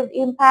positive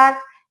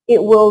impact.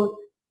 It will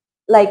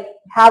like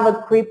have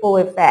a ripple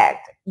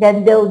effect.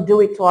 Then they'll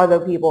do it to other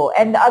people.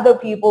 And the other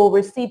people,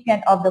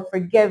 recipient of the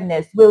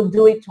forgiveness, will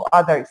do it to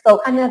others. So,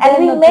 and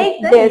we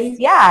make this,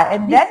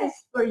 and this is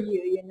for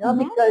you,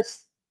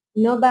 because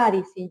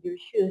nobody's in your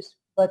shoes,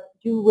 but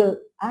you will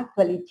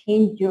actually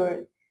change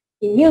your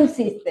immune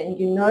system,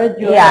 your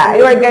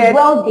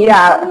well-being,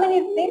 so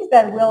many things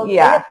that will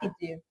benefit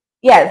you.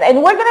 Yes,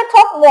 and we're going to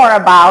talk more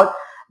about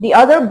the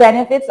other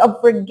benefits of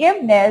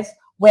forgiveness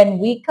when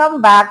we come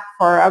back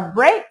for a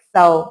break.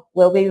 So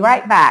we'll be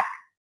right back.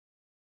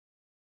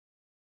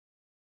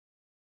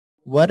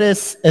 What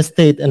is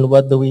estate and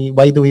why do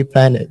we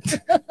plan it?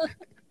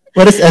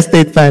 What is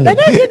estate planning?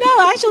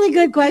 Actually,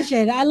 good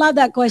question. I love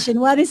that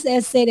question. What is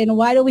estate and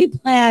why do we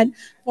plan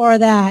for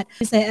that?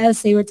 You say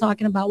estate, we're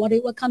talking about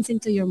what comes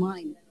into your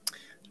mind?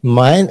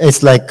 Mine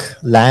is like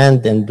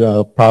land and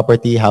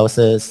property,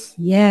 houses.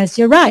 Yes,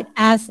 you're right.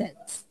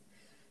 Assets.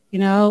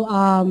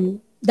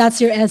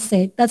 That's your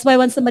estate. That's why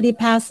when somebody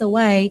passed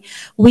away,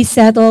 we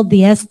settle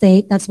the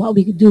estate. That's what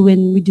we do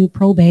when we do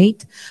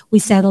probate. We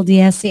settle the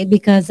estate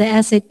because the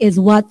estate is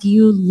what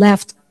you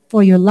left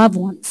for your loved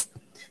ones.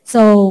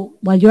 So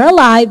while you're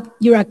alive,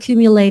 you're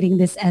accumulating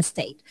this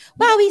estate.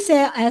 Why we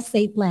say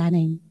estate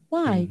planning?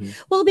 Why? Mm-hmm.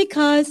 Well,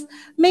 because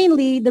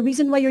mainly the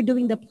reason why you're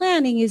doing the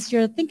planning is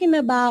you're thinking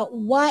about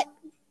what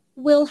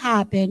will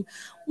happen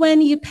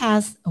when you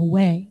pass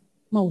away.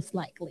 Most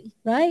likely,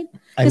 right?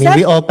 I mean,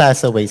 we all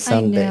pass away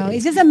someday. I know.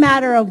 It's just a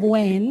matter of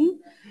when.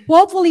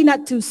 Hopefully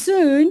not too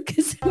soon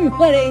because we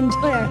want to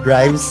enjoy our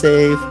Drive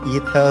safe,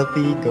 eat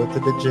healthy, go to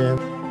the gym.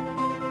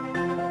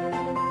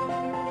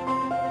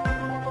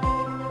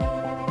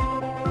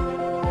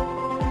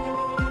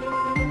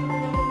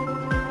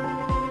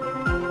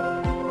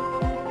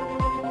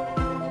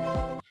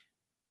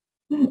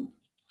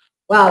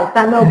 Wow,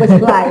 time always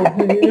flies.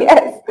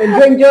 Yes.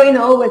 You're enjoying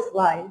always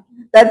flies.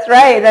 That's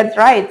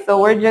right. So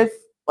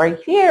we're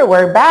here,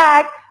 we're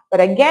back. But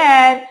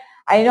again,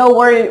 I know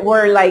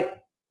we're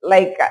like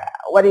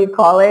what do you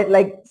call it?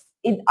 Like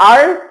in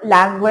our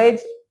language,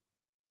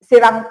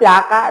 sirang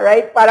plaka,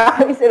 right? Parang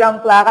kami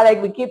sirang plaka,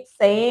 like we keep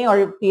saying or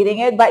repeating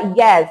it. But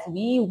yes,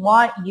 we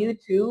want you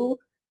to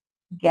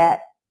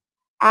get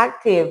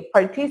active,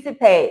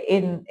 participate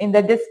in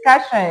the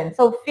discussion.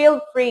 So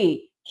feel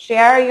free,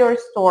 share your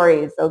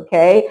stories,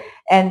 okay?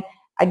 And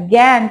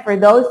again, for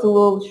those who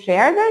will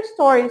share their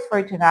stories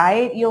for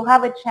tonight, you'll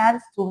have a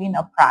chance to win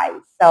a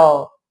prize.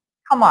 So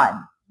come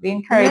on, we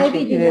encourage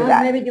you to do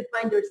that. Maybe you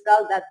find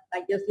yourself that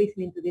by just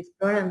listening to this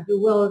program, you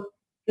will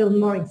feel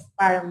more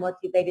inspired and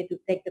motivated to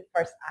take the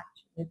first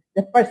action,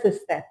 the first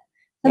step.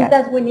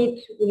 Sometimes we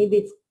need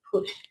this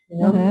push,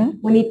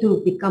 We need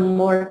to become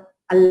more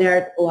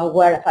alert or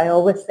aware, I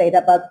always say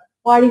that, about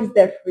what is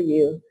there for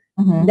you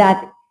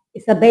that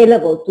is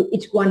available to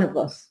each one of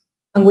us.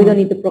 And we don't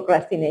need to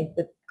procrastinate,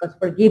 because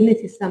forgiveness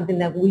is something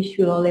that we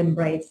should all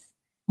embrace,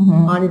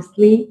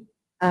 honestly,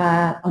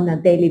 on a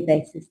daily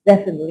basis,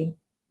 definitely,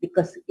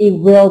 because it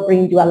will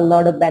bring you a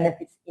lot of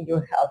benefits in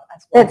your health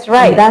as well. That's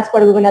right. And that's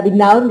what we're going to be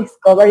now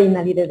discovering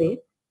a little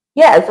bit.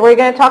 Yes, we're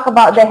going to talk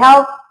about the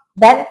health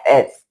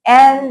benefits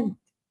and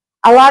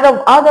a lot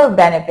of other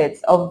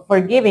benefits of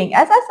forgiving.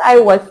 As I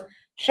was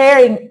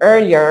sharing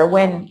earlier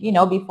when,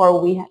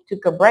 before we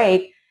took a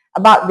break,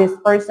 about this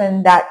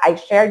person that I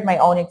shared my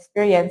own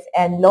experience,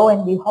 and lo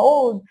and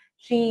behold,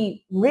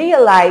 she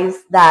realized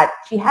that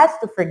she has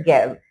to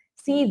forgive.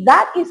 See,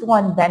 that is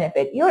one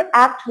benefit. You're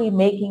actually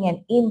making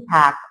an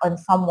impact on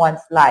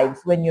someone's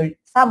lives when you're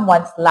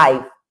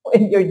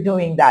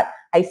doing that.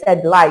 I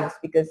said lives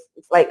because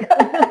it's like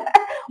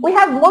we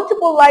have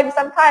multiple lives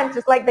sometimes,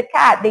 just like the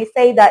cat. They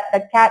say that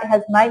the cat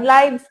has 9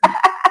 lives.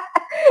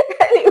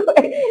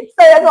 Anyway, so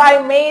that's why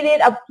I made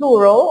it a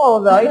plural,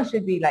 although it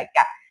should be like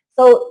that.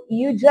 So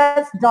you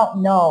just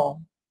don't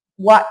know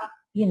what,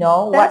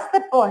 That's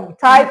the point.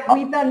 type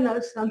we don't know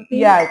something,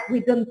 yes.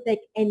 we don't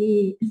take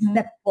any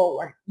step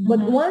forward. But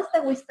once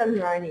that we start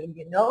learning,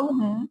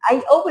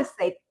 I always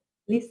say,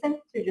 listen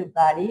to your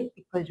body,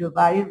 because your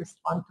body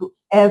responds to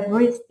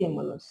every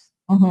stimulus.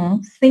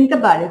 Think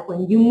about it.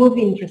 When you move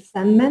in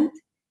resentment,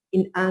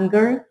 in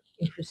anger,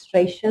 in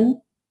frustration,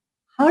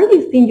 how do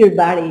you think your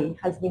body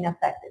has been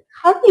affected?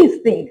 How do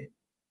you think?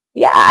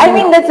 Yeah, I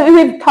mean,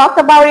 we've talked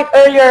about it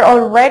earlier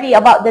already,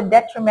 about the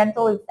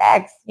detrimental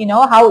effects,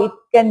 how it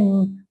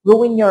can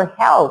ruin your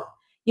health.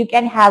 You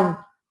can have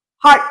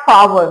heart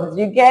problems.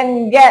 You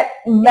can get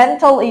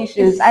mental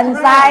issues,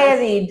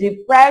 anxiety,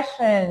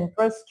 depression,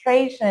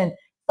 frustration.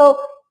 So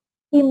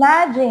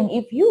imagine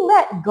if you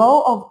let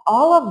go of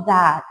all of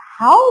that,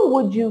 how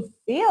would you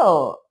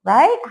feel,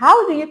 right?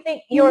 How do you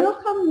think you know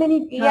how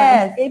many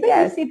times, even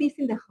you see this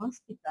in the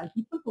hospital,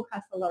 people who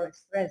has a lot of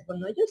stress, but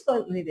not just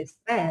only the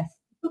stress,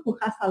 people who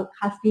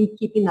has been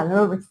keeping a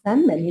lot of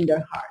resentment in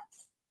their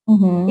hearts.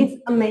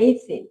 It's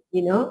amazing,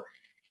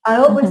 I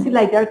always feel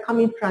like they're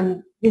coming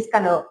from this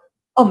kind of,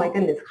 oh my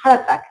goodness,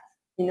 heart attack,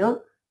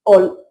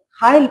 or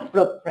high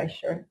blood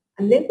pressure.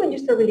 And then when you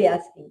start really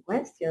asking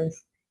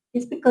questions,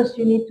 it's because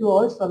you need to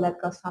also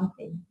let go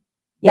something.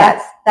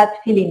 Yes, that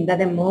feeling, that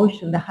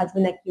emotion that has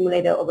been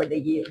accumulated over the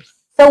years.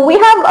 So we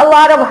have a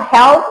lot of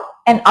health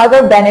and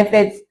other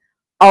benefits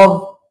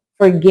of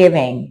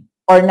forgiving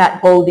or not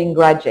holding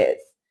grudges.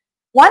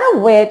 One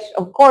of which,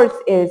 of course,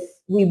 is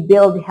we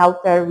build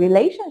healthier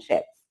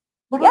relationships.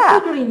 But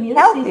also your immune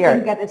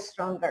system gets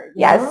stronger.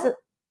 Yes.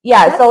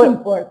 Yeah. That's so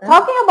important.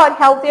 Talking about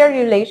healthier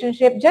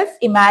relationship, just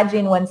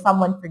imagine when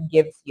someone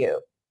forgives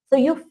you. So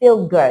you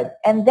feel good.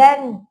 And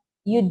then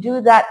you do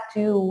that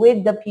too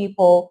with the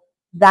people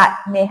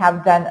that may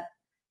have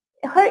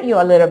hurt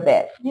you a little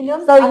bit.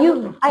 So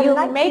you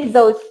make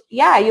those,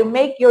 you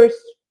make your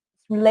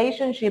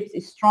relationships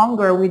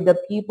stronger with the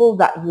people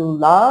that you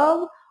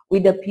love,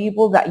 with the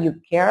people that you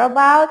care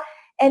about,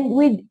 and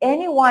with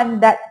anyone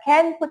that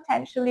can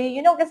potentially,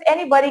 because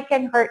anybody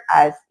can hurt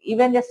us,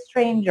 even a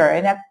stranger,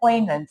 an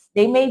acquaintance.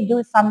 They may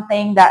do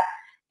something that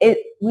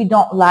we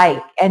don't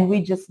like and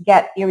we just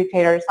get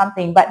irritated or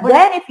something. But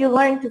then if you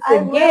learn to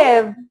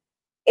forgive,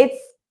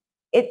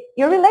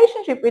 your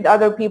relationship with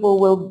other people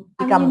will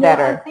become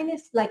better. I think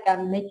it's like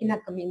making a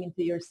commitment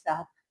to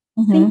yourself.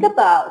 Think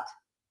about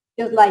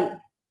just like,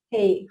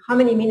 hey, how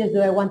many minutes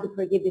do I want to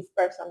forgive this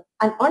person?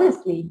 And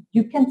honestly,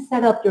 you can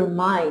set up your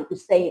mind to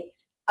say,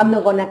 I'm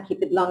not going to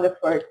keep it longer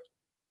for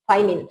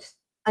 5 minutes.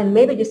 And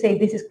maybe you say,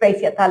 this is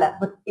crazy, Atala,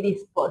 but it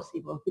is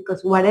possible,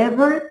 because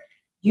whatever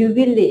you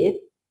believe,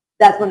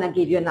 that's going to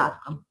give you an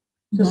outcome.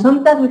 So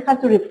sometimes we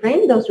have to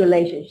reframe those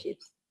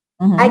relationships.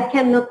 I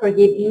cannot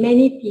forgive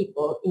many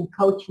people in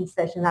coaching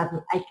sessions.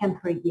 I can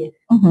forgive.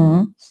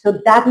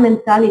 So that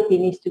mentality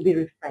needs to be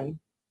reframed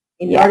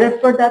in order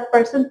for that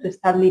person to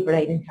start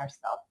liberating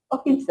herself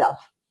of himself.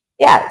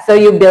 Yeah, so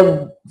you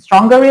build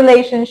stronger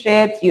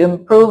relationships, you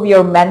improve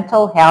your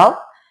mental health,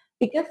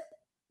 because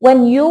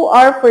when you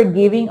are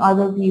forgiving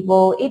other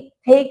people, it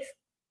takes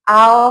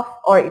out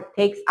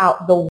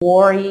the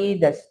worry,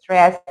 the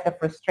stress, the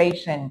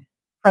frustration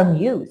from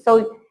you.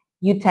 So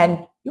you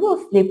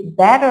will sleep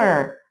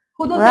better.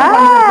 Who doesn't want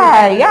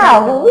to sleep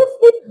better? Who will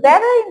sleep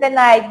better in the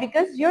night,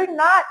 because you're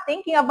not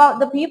thinking about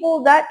the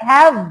people that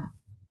have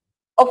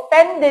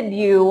offended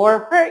you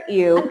or hurt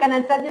you. And can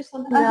I tell you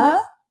something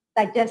else?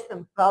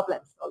 Digestion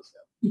problems also.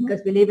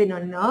 Because believe it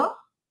or not,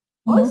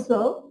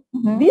 also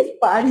this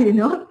part,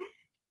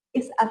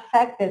 is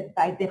affected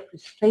by the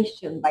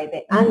frustration, by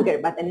the anger,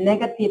 by the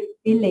negative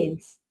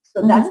feelings.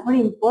 So that's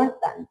very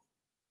important.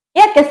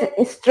 Yeah,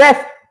 because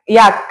stress.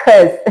 Yeah,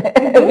 because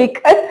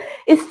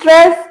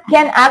stress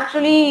can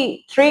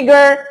actually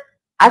trigger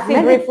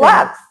acid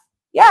reflux.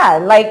 Yeah,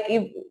 like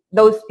if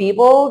those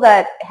people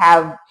that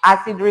have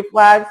acid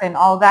reflux and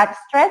all that,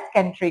 stress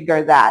can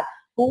trigger that.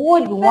 Who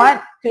would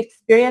want to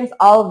experience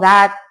all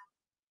that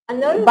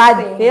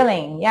bad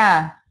feeling?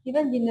 Yeah.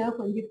 Even,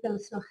 when you feel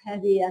so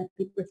heavy and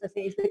people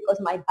say it's because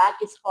my back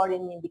is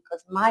hurting me,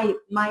 because my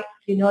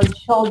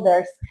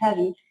shoulders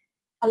heavy.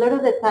 A lot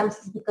of the times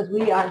it's because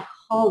we are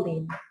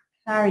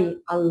carry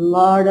a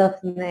lot of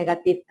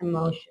negative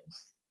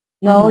emotions.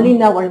 Not only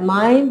in our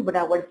mind, but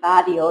our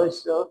body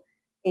also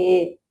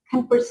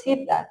can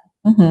perceive that.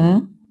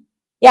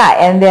 Yeah,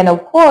 and then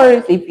of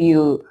course, if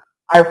you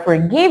are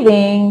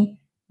forgiving,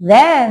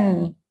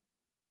 then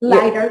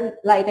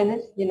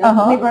lightness,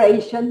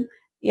 liberation,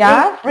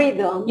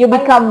 freedom. You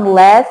become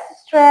less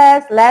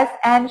stressed, less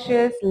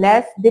anxious,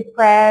 less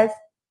depressed.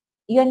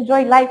 You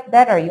enjoy life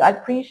better. You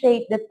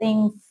appreciate the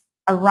things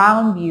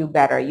around you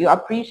better. You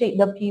appreciate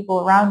the people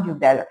around you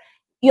better.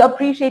 You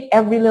appreciate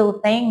every little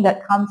thing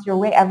that comes your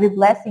way, every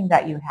blessing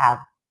that you have.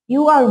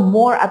 you are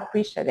more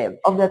appreciative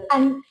of the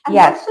and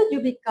yes. Also you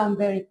become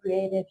very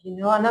creative,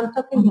 and I'm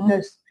talking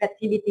because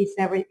creativity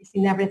is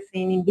in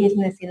everything, in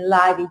business, in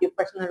life, in your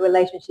personal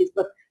relationships.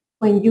 But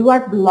when you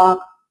are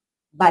blocked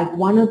by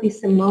one of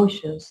these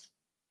emotions,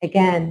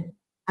 again,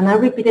 and I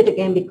repeat it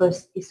again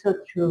because it's so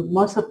true,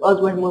 most of us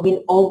were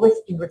moving always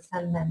in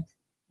resentment,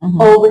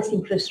 always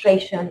in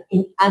frustration,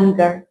 in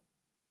anger,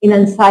 in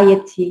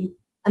anxiety,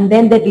 and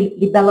then they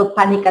develop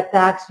panic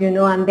attacks,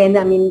 and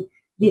then,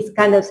 this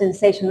kind of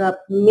sensation of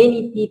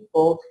many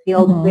people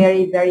feel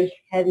very, very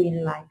heavy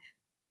in life.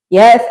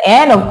 Yes,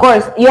 and of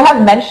course, you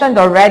have mentioned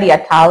already,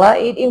 Atala,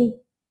 it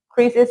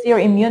increases your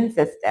immune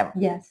system.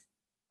 Yes.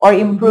 Or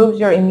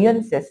improves your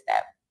immune system.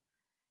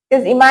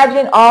 Because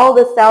imagine all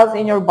the cells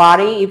in your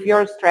body, if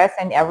you're stressed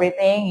and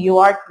everything, you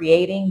are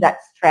creating that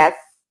stress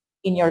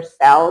in your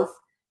cells.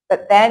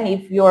 But then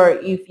if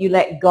you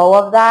let go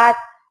of that,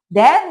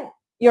 then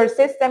your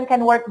system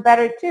can work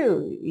better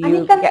too.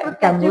 You can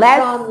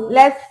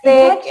less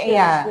sick.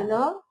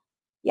 Yeah.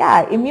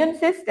 Yeah, immune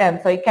system.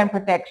 So it can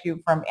protect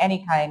you from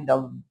any kind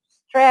of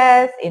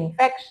stress,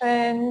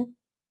 infection.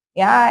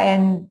 Yeah,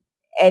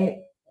 and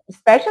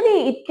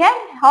especially it can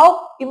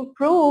help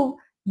improve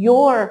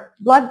your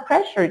blood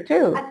pressure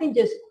too. I think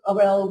just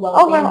overall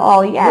well-being.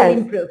 Overall, yes.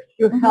 Will improve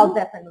your health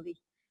definitely.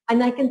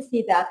 And I can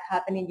see that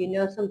happening,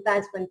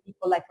 sometimes when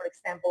people, like for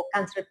example,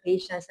 cancer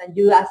patients, and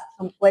you ask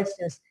some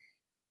questions,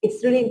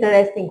 it's really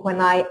interesting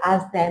when I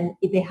ask them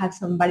if they have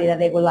somebody that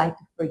they would like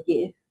to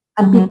forgive.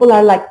 And people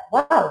are like,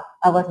 wow,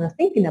 I was not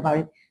thinking about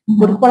it.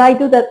 But why I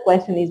do that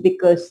question is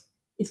because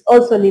it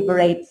also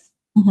liberates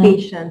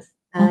patients,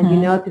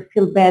 to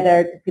feel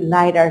better, to feel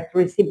lighter, to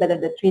receive better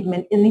the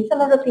treatment. And it's a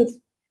lot of things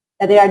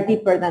that they are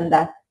deeper than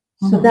that.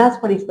 So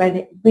that's what is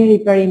very,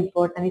 very, very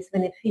important. It's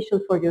beneficial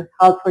for your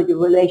health, for your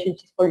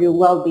relationships, for your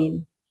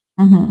well-being.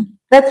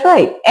 That's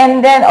right.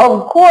 And then,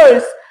 of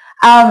course,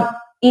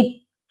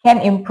 it can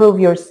improve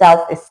your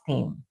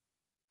self-esteem.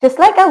 Just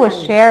like I was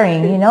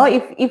sharing,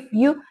 if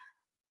you,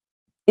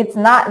 it's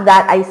not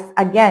that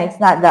it's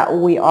not that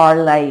we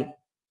are like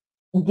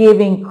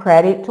giving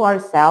credit to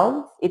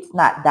ourselves. It's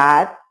not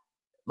that.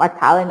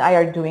 Atala and I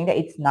are doing that.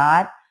 It's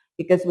not,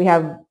 because we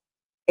have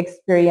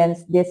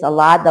experienced this a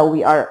lot, that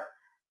we are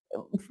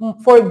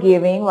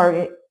forgiving, or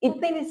it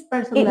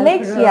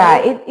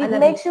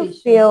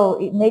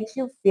makes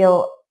you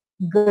feel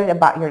good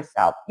about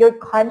yourself. Your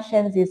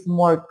conscience is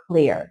more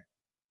clear,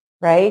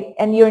 right?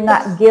 And you're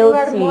not guilty.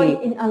 You are more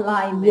in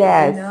alignment.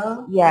 Yes.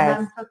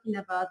 And I'm talking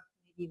about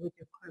maybe with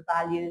your core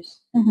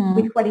values,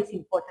 with what is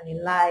important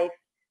in life,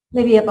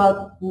 maybe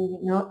about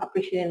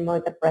appreciating more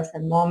the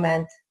present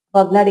moment,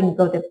 about letting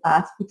go the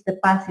past, which the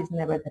past is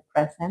never the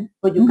present,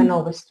 but you can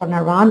always turn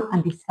around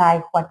and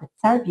decide what to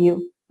serve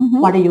you.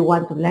 What do you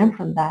want to learn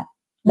from that?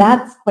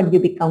 That's when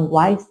you become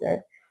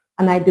wiser.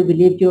 And I do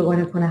believe you're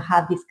going to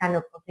have this kind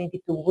of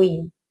opportunity to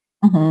win.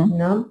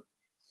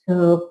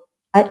 So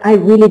I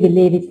really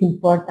believe it's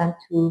important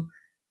to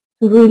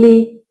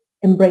really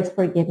embrace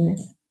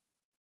forgiveness.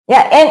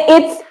 Yeah, and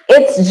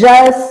it's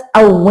just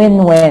a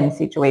win-win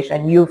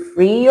situation. You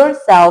free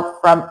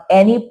yourself from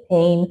any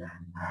pain,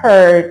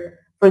 hurt,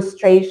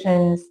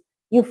 frustrations.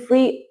 You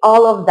free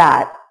all of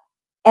that,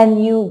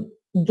 and you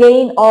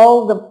gain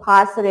all the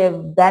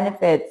positive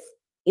benefits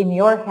in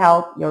your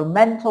health, your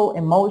mental,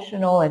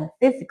 emotional, and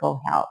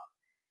physical health.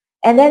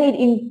 And then it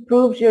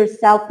improves your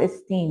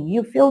self-esteem.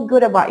 You feel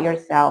good about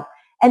yourself.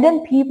 And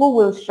then people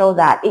will show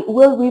that. It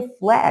will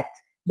reflect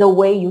the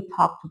way you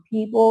talk to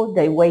people,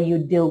 the way you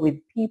deal with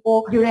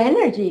people. Your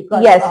energy.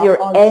 Yes, your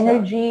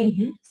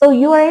energy. So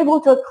you are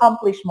able to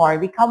accomplish more,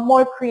 become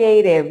more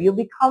creative. You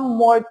become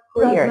more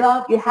clear.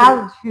 You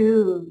have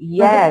to.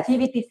 Yes.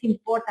 Productivity is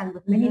important,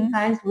 but many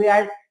times we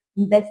are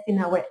investing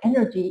our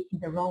energy in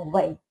the wrong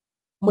way.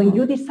 When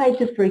you decide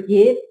to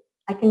forgive,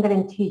 I can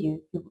guarantee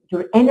you,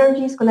 your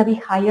energy is going to be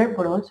higher,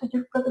 but also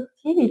your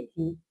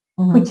productivity,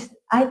 which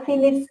I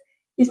think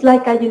is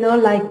like,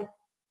 like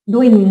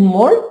doing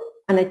more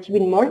and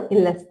achieving more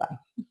in less time.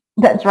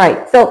 That's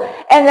right. So,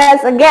 and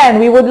as again,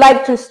 we would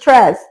like to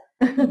stress,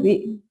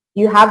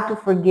 you have to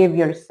forgive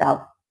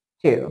yourself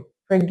too.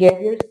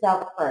 Forgive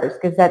yourself first,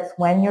 because that's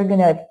when you're going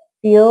to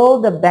feel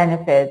the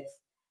benefits.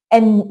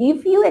 And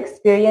if you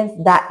experience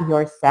that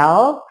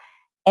yourself,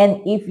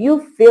 and if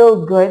you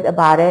feel good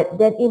about it,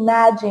 then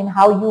imagine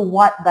how you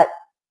want that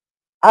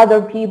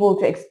other people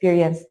to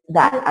experience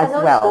that as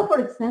well. Also, for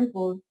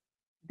example,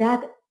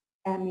 that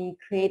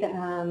create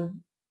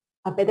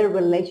a better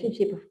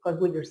relationship, of course,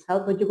 with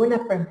yourself, but you're going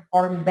to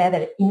perform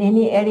better in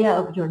any area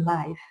of your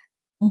life.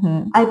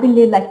 I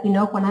believe, like,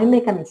 when I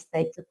make a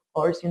mistake, of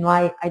course,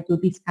 I do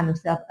this kind of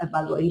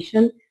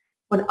self-evaluation,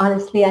 but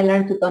honestly, I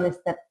learned to don't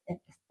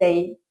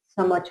stay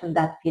so much on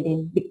that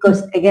feeling,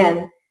 because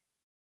again,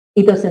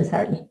 it doesn't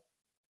serve me.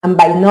 And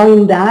by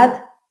knowing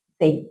that,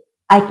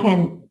 I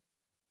can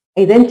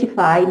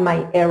identify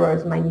my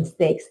errors, my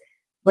mistakes,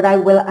 but I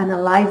will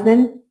analyze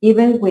them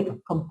even with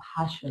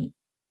compassion,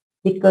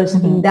 because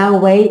in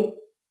that way,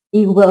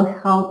 it will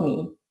help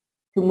me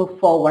to move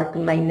forward to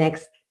my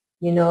next,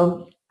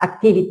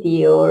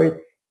 activity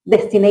or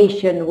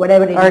destination,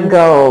 whatever it or is,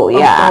 go, or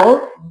yeah,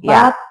 goal,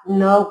 yeah. but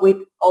not with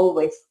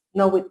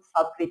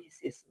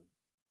self-criticism,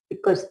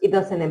 because it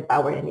doesn't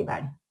empower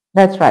anybody.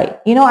 That's right.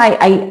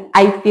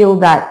 I feel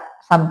that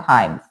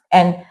sometimes,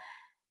 and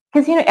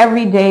because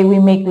every day we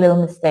make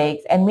little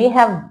mistakes, and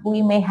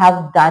we may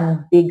have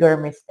done bigger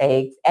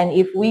mistakes, and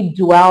if we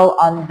dwell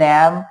on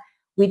them,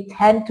 we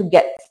tend to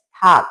get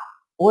stuck.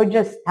 We're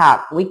just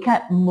stuck. We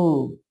can't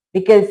move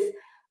because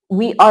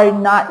we are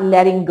not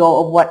letting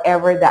go of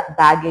whatever that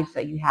baggage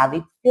that you have.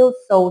 It feels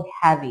so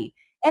heavy,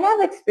 and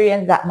I've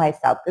experienced that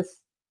myself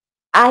because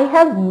I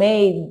have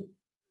made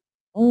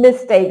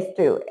mistakes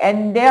too,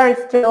 and they're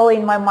still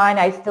in my mind.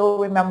 I still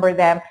remember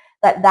them.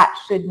 That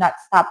should not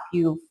stop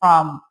you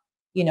from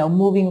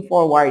moving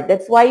forward.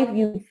 That's why if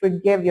you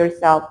forgive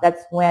yourself,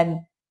 that's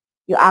when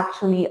you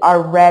actually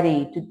are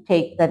ready to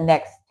take the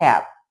next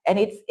step. And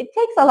it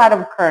takes a lot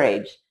of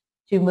courage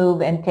to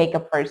move and take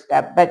a first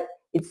step, but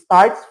it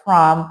starts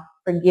from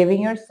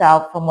forgiving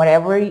yourself from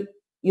whatever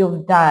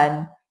you've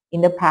done in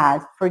the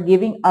past,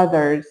 forgiving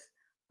others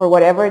for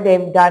whatever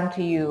they've done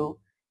to you,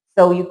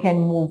 so you can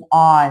move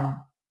on.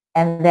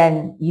 And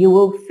then you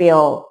will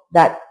feel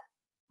that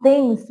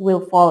things will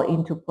fall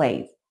into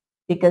place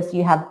because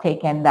you have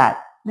taken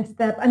that the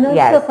step. And also,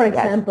 yes, for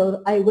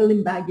example, I will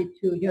invite you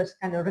to just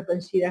kind of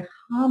reconsider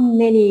how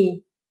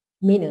many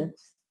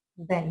minutes,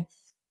 days,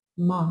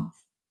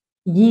 months,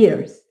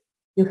 years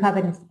you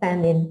haven't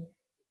spent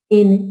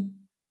in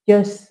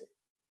just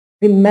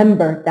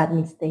remember that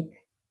mistake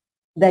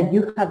that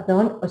you have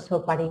done or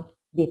somebody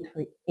did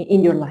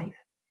in your life.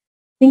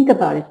 Think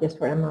about it just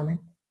for a moment.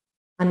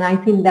 And I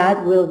think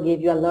that will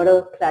give you a lot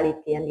of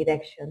clarity and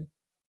direction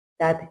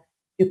that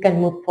you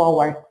can move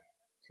forward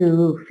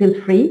to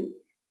feel free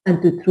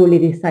and to truly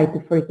decide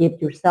to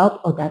forgive yourself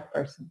or that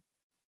person.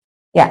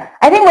 Yeah,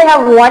 I think we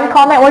have one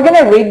comment. We're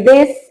going to read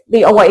this.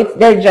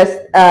 They're just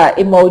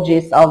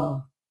emojis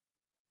of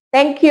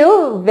thank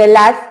you,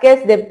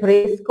 Velasquez de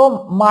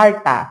Prisco,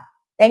 Marta.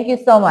 Thank you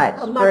so much.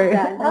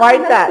 Marta.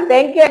 Marta,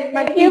 thank you.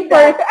 Thank you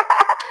for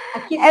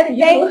and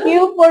thank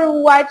you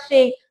for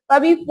watching.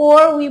 But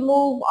before we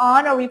move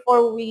on, or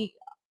before we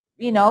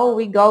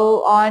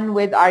go on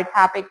with our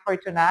topic for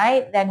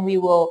tonight, then we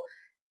will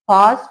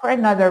pause for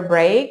another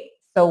break.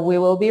 So we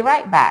will be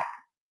right back.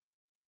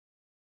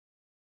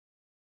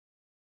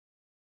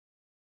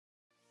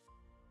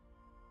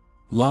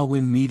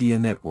 Lawin Media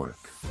Network.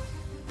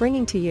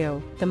 Bringing to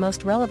you the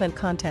most relevant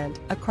content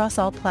across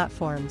all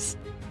platforms.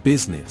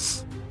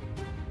 Business,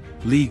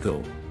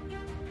 legal,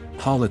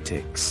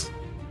 politics,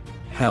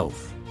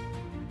 health,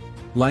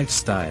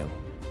 lifestyle,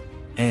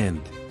 and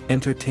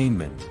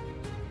entertainment.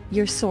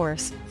 Your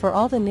source for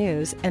all the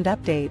news and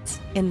updates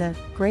in the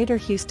greater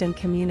Houston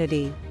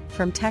community,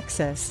 from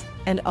Texas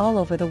and all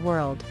over the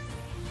world.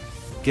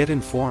 Get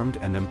informed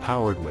and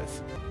empowered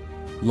with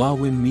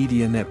Lawin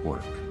Media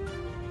Network.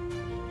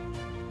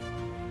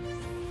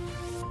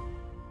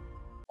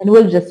 And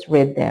we'll just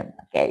read them,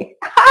 okay?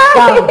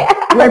 Wow,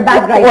 we're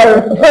back right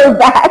now. We're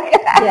back.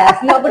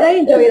 Yes, no, but I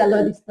enjoy it a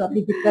lot, this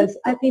topic, because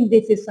I think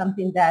this is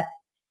something that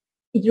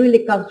it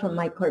really comes from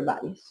my core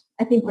values.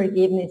 I think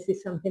forgiveness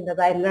is something that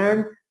I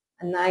learned,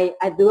 and I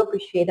do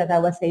appreciate that I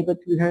was able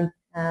to learn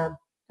to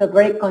a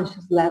very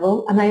conscious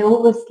level. And I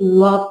always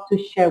love to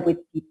share with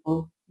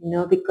people,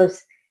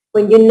 because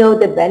when you know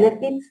the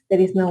benefits, there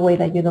is no way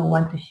that you don't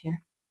want to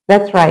share.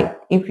 That's right.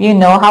 If you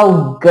know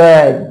how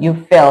good you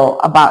feel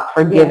about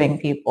forgiving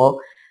people,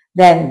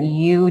 then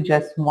you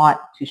just want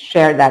to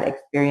share that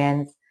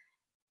experience.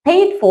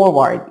 Pay it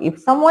forward.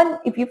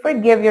 If you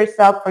forgive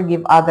yourself,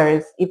 forgive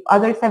others. If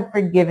others have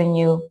forgiven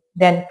you,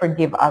 then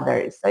forgive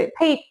others. So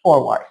pay it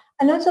forward.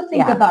 And also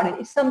think about it.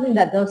 It's something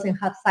that doesn't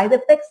have side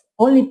effects,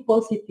 only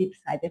positive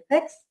side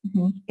effects.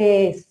 Mm-hmm.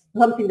 Is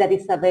something that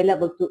is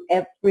available to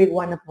every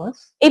one of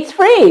us. It's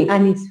free.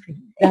 And it's free.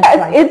 That's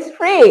right. It's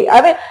free.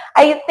 I mean,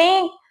 I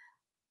think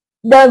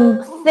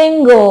the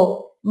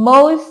single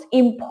most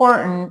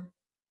important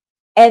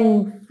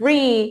and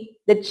free,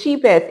 the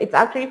cheapest, it's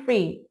actually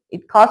free.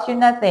 It costs you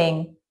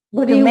nothing.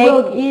 But it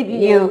will give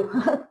you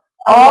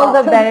all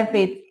the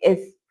benefits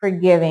is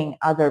forgiving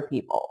other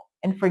people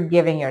and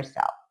forgiving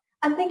yourself.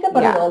 And think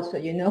about it also,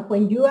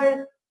 when you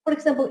are, for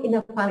example, in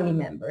a family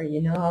member,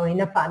 or in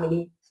a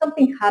family,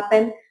 something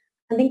happened,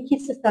 and then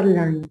kids start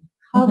learning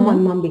how my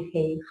mom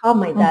behaved, how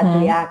my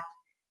dad react.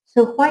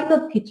 So why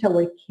not teach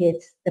our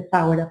kids the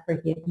power of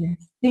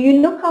forgiveness? Do you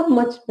know how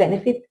much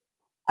benefit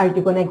are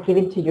you going to give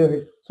it to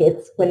your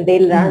kids when they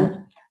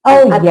learn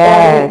at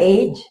early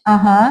age?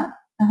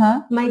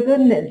 My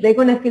goodness, they're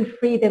going to feel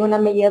free. They're going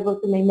to be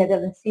able to make better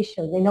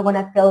decisions. They're not going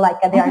to feel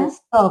like they are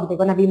stuck. They're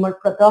going to be more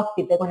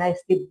productive. They're going to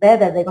sleep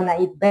better. They're going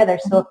to eat better.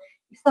 So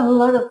it's a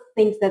lot of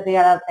things that they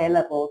are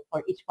available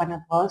for each one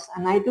of us.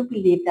 And I do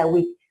believe that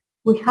we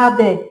have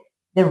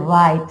the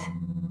right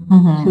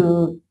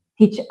to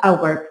teach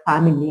our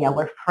family,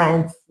 our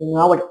friends,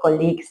 our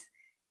colleagues,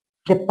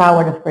 the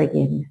power of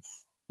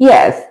forgiveness.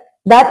 Yes,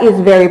 that is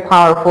very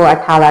powerful,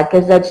 Atala,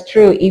 because that's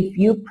true. If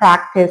you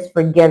practice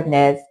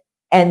forgiveness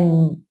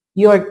and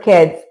your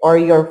kids or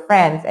your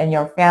friends and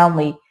your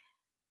family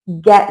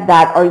get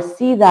that or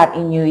see that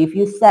in you, if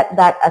you set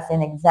that as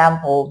an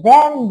example,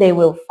 then they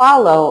will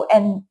follow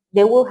and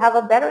they will have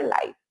a better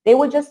life. They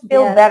will just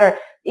feel better.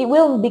 It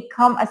will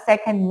become a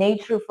second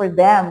nature for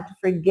them to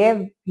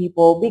forgive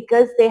people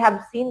because they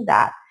have seen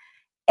that.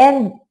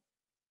 And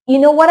you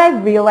know what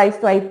I've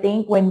realized too, I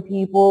think when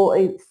people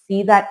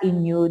see that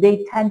in you,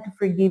 they tend to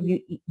forgive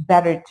you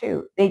better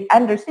too. They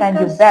understand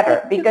you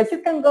better because you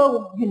can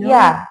go,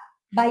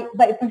 by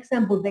for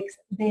example,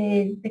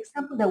 the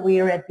example that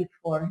we read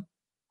before,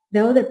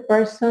 the other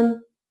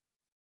person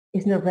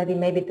is not ready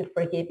maybe to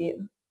forgive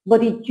you.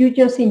 But if you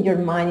just in your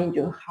mind, in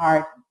your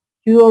heart,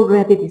 you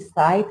already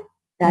decide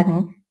that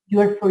you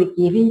are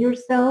forgiving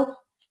yourself,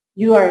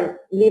 you are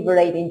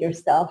liberating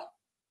yourself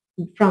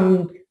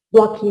from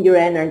blocking your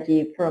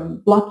energy,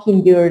 from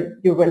blocking your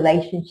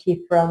relationship,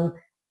 from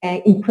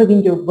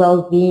improving your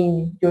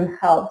well-being, your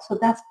health. So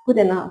that's good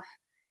enough.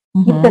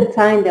 Give the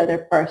time the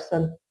other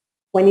person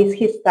when it's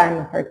his time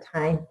or her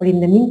time. But in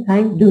the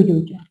meantime, do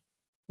your job.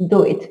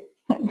 Do it.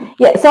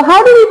 Yeah. So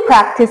how do we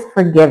practice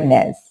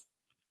forgiveness?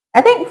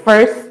 I think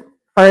first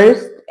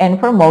and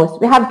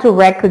foremost, we have to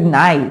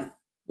recognize.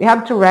 We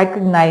have to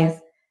recognize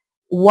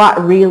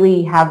what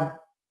really have,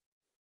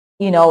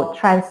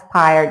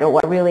 transpired or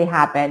what really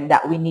happened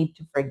that we need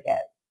to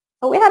forgive.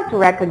 So we have to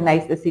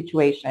recognize the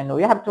situation.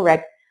 We have to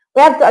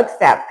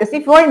accept. Because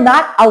if we're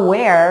not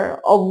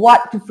aware of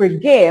what to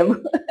forgive,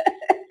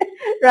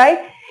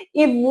 right?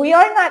 If we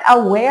are not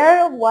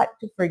aware of what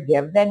to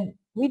forgive, then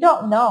we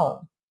don't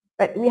know.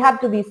 But we have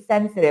to be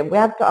sensitive. We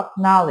have to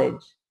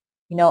acknowledge,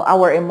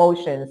 our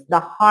emotions, the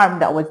harm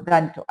that was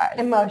done to us.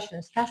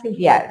 Emotions, that's important.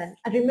 Yes.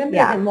 And remember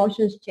that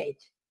emotions change,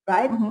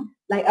 right?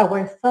 Like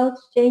our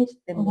thoughts change,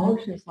 the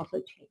emotions also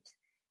change.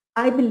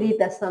 I believe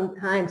that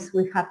sometimes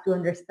we have to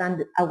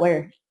understand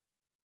our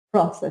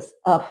process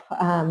of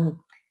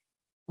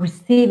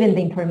receiving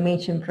the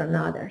information from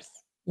others.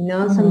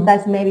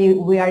 Sometimes maybe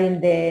we are in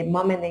the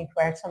moment in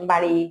where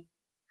somebody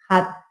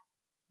had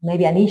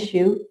maybe an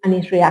issue and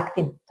is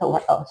reacting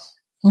toward us.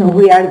 So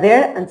we are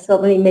there and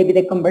suddenly maybe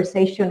the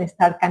conversation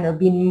start kind of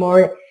being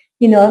more,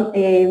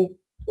 maybe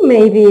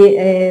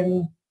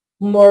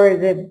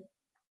more,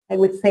 I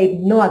would say,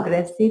 no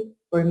aggressive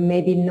or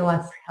maybe not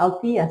as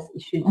healthy as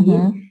it should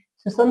be.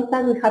 So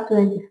sometimes we have to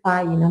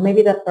identify,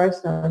 maybe that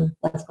person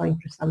was going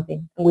through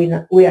something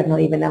and we are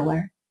not even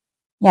aware.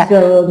 Yeah.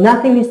 So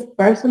nothing is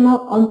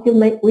personal until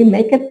we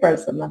make it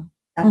personal.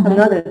 That's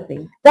another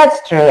thing.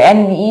 That's true.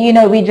 And,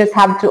 we just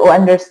have to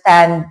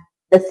understand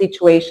the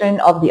situation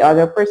of the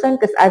other person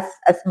because as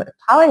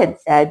Tala had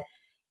said,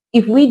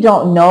 if we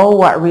don't know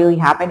what really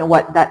happened or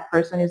what that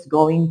person is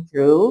going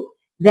through,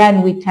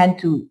 then we tend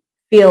to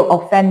feel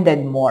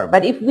offended more.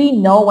 But if we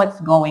know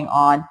what's going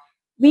on,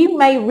 we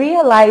may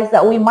realize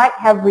that we might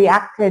have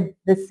reacted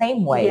the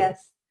same way.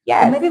 Yes.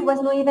 Yes. Or maybe it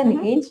was not even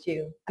against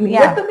you. I mean,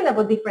 we're talking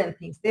about different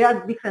things. There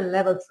are different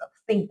levels of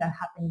things that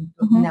happen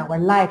in our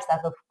lives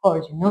that, of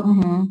course,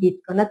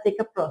 it's going to take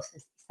a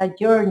process. It's a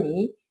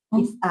journey.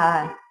 It's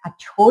a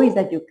choice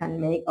that you can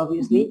make,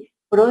 obviously,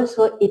 but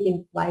also it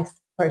implies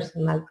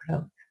personal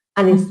growth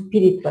and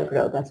spiritual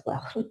growth as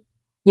well.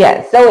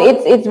 Yeah, so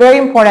it's very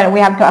important. We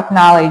have to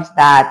acknowledge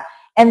that.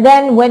 And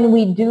then when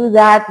we do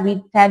that,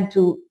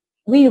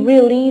 we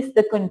release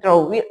the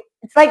control.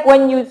 It's like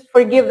when you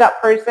forgive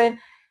that person,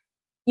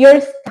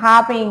 you're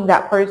stopping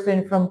that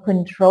person from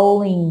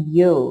controlling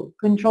you,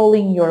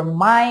 controlling your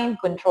mind,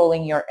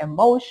 controlling your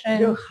emotions,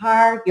 your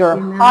heart,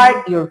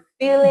 your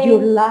feelings,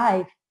 your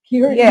life,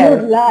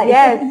 your life.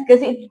 Yes,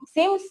 because it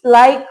seems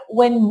like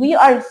when we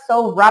are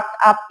so wrapped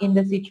up in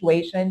the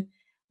situation,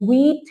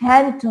 we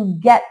tend to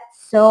get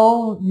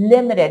so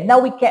limited. Now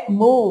we can't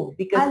move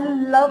because I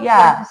love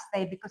what you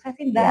say because I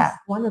think that's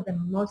one of the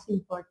most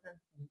important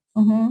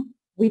things.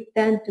 We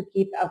tend to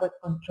keep our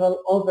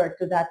control over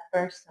to that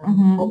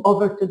person or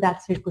over to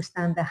that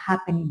circumstance that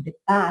happened in the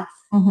past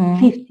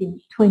 15,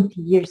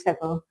 20 years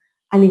ago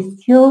and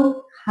it's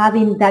still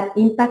having that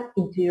impact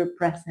into your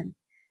present.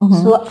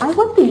 So I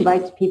want to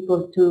invite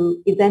people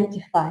to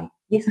identify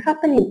this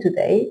happening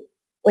today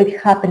or it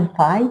happened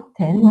 5,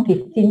 10,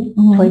 15,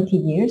 20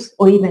 years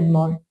or even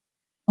more.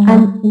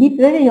 And be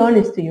very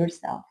honest to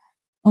yourself.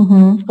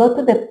 Go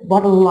to the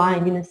bottom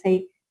line,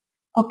 say,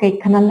 okay,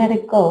 can I let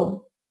it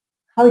go?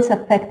 How is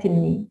it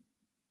affecting me?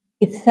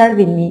 It's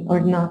serving me or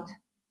not?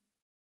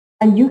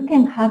 And you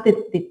can have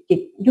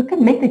you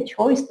can make the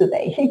choice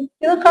today. You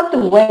don't have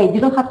to wait. You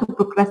don't have to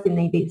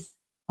procrastinate this.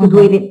 To do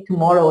it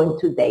tomorrow in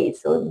 2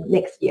 days or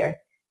next year.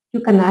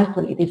 You can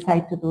actually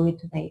decide to do it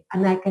today.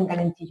 And I can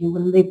guarantee you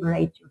will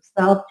liberate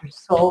yourself, your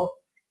soul,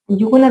 and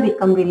you're going to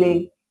become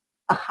really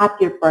a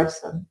happier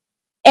person.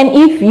 And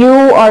if you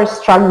are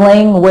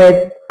struggling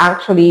with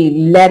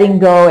actually letting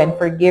go and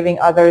forgiving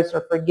others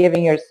or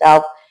forgiving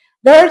yourself,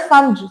 there are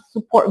some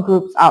support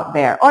groups out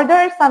there, or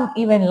there are some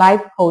even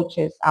life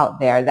coaches out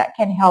there that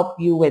can help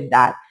you with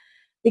that.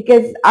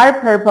 Because our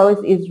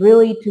purpose is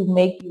really to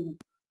make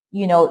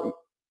you,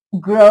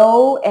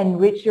 grow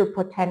and reach your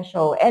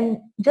potential. And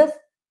just,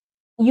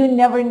 you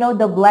never know,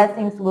 the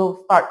blessings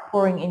will start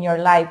pouring in your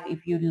life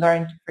if you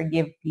learn to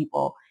forgive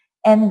people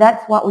And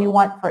that's what we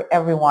want for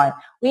everyone.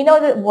 We know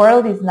that the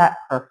world is not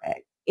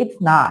perfect. It's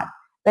not.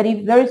 But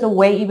if there's a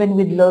way, even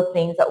with little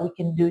things that we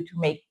can do to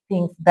make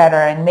things better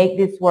and make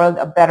this world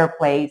a better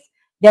place,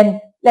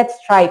 then let's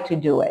try to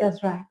do it.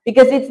 That's right.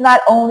 Because it's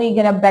not only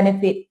going to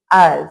benefit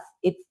us,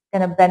 it's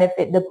going to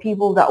benefit the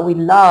people that we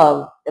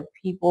love, the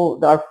people,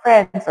 our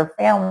friends, our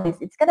families.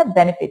 It's going to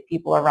benefit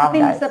people around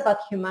us. I think it's about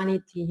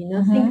humanity,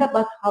 Think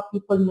about how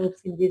people move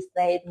in this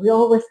day. We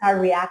always are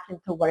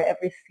reacting toward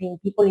everything.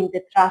 People in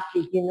the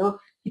traffic,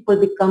 people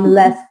become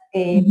less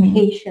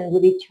patient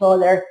with each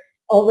other.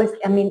 Always,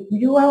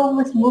 you are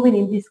always moving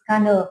in this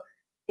kind of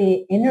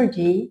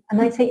energy.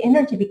 And I say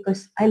energy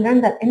because I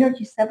learned that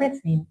energy is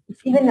everything.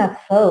 It's even a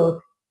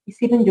thought.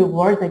 It's even your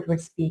words that you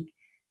speak.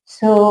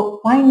 So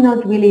why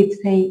not really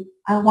say,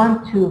 I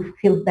want to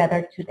feel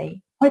better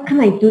today? What can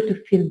I do to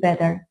feel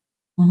better?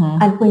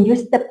 And when you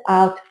step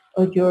out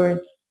of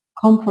your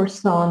comfort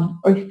zone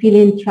or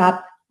feeling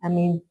trapped,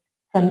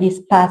 from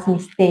these past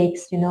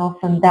mistakes,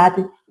 from that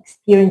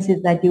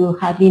experiences that you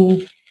have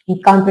been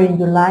encountered in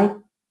your life,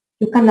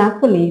 you can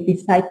actually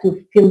decide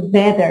to feel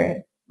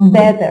better,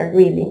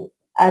 really,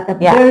 at a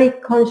very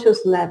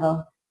conscious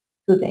level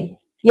today.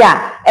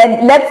 Yeah,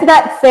 and let's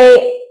not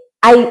say,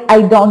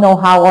 I don't know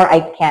how or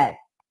I can't.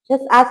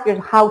 Just ask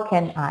yourself, how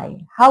can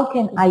I? How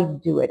can I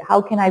do it?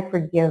 How can I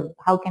forgive?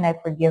 How can I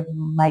forgive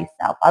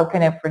myself? How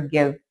can I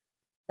forgive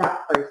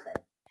that person?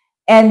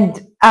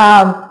 And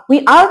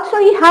we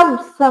actually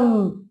have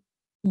some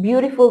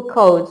beautiful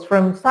quotes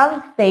from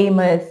some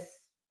famous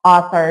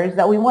authors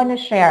that we want to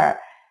share,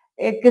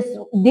 because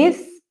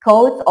these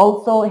quotes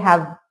also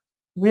have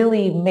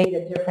really made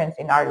a difference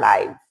in our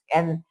lives.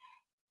 And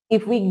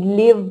if we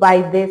live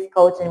by these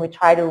quotes and we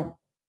try to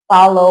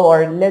follow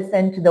or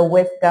listen to the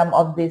wisdom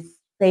of these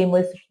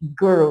famous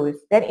gurus,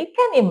 then it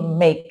can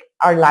make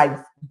our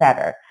lives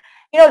better.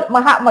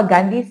 Mahatma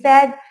Gandhi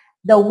said,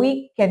 the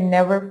weak can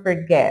never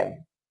forgive.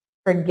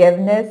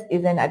 Forgiveness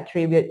is an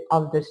attribute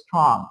of the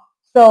strong.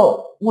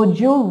 So would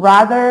you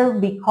rather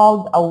be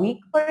called a weak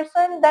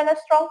person than a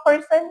strong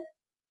person?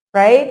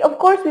 Right? Of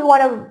course we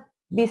want to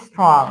be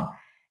strong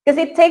because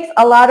it takes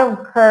a lot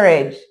of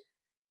courage.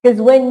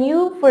 Because when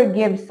you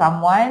forgive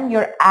someone,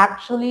 you're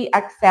actually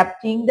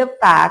accepting the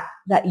fact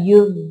that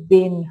you've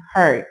been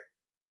hurt.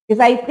 Because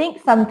I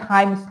think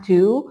sometimes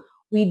too,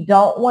 we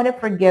don't want to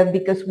forgive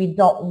because we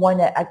don't want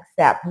to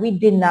accept. We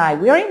deny.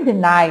 We are in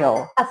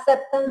denial.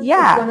 Acceptance is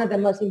one of the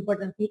most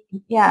important things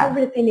in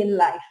everything in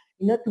life.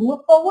 To move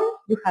forward,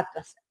 you have to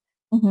accept,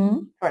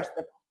 first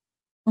of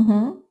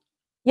all.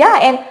 Yeah,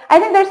 and I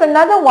think there's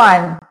another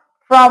one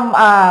from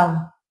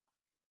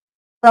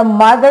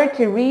Mother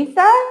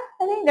Teresa.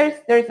 I think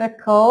there's a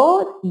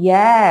quote.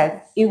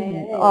 Yes.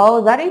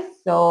 That is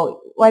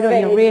so. Why don't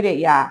you read it?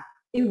 Yeah.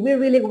 If we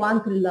really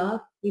want to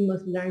love, we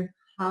must learn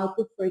how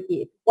to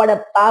forgive. What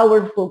a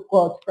powerful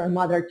quote from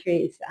Mother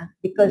Teresa.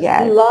 Because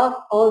love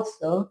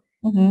also,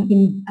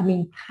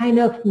 kind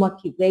of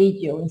motivate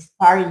you,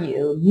 inspire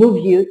you,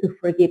 move you to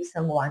forgive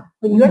someone.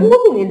 When you're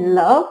moving in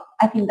love,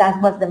 I think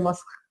that was the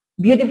most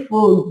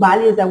beautiful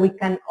values that we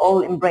can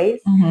all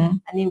embrace.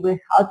 And it will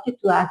help you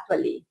to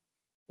actually,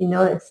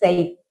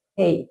 say,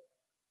 hey,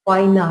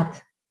 why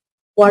not?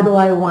 What do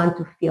I want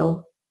to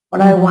feel?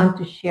 What I want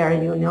to share,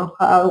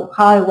 how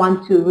I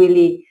want to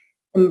really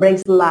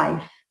embrace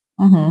life.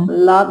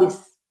 Love is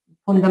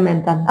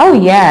fundamental. Oh,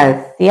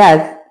 yes,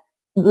 yes.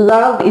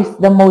 Love is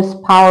the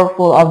most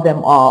powerful of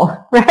them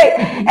all, right?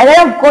 And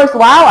then, of course,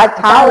 wow,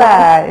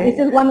 Atala. This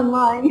is one of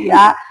mine.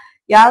 Yeah.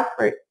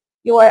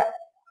 You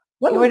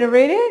want to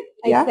read it?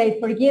 I say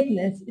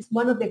forgiveness is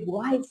one of the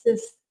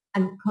wisest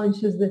and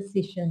conscious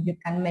decisions you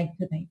can make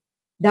today.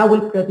 That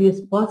will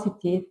produce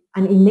positive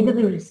and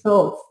immediate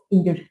results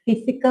in your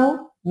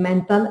physical,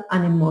 mental,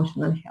 and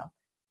emotional health.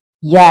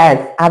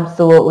 Yes,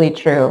 absolutely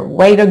true.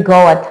 Way to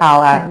go,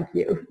 Atala. Thank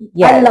you.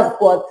 Yes. I love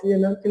quotes,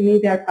 to me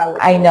they're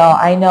powerful. I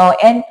know.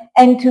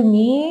 And to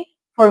me,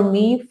 for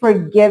me,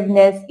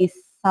 forgiveness is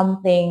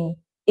something,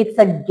 it's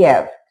a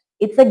gift.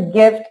 It's a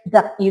gift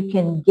that you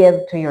can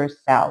give to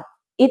yourself.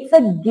 It's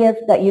a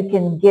gift that you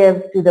can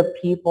give to the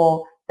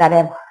people that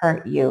have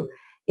hurt you.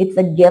 It's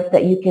a gift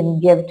that you can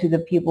give to the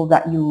people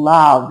that you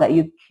love, that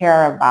you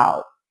care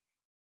about.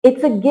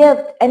 It's a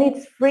gift and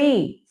it's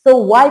free. So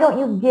why don't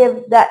you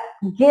give that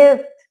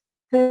gift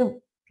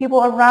to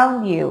people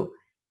around you?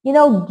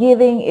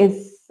 Giving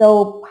is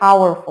so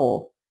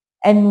powerful.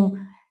 And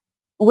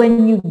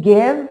when you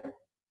give,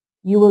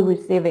 you will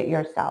receive it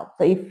yourself.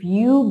 So if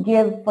you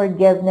give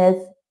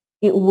forgiveness,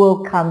 it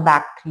will come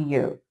back to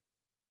you.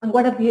 And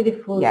what a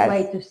beautiful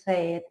way to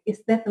say it. It's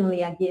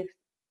definitely a gift.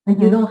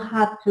 And you don't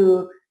have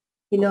to,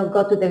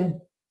 go to the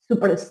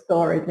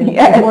superstore,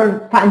 the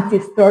more fancy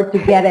store to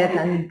get it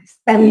and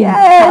spend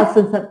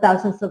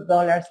thousands of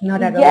dollars.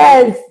 Not at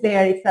all. It's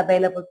there. It's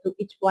available to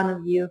each one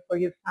of you, for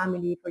your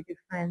family, for your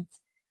friends.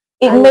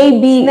 It may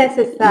be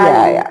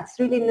necessary. It's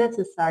really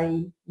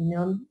necessary,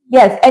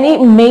 Yes, and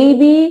it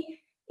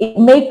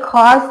may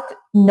cost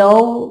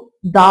no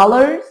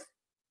dollars,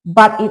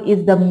 but it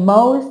is the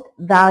most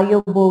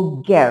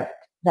valuable gift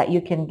that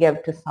you can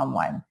give to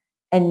someone.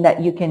 and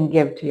that you can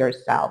give to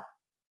yourself.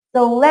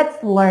 So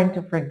let's learn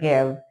to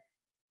forgive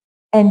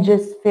and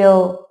just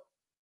fill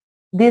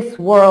this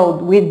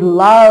world with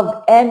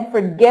love and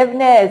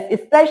forgiveness,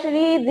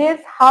 especially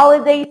this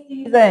holiday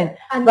season.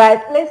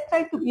 But let's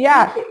try to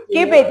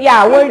keep it.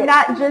 Yeah, we're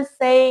not just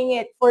saying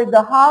it for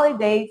the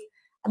holidays.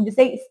 I'm just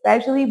saying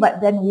especially, but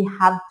then we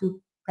have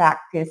to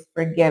practice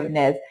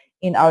forgiveness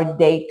in our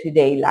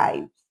day-to-day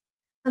lives.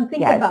 And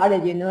think about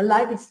it,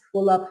 life is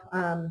full of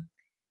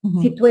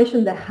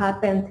situations that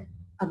happen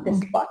at the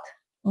spot.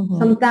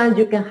 Sometimes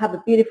you can have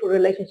a beautiful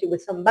relationship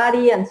with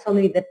somebody and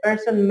suddenly the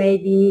person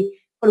maybe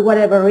for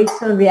whatever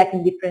reason react in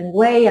a different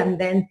way and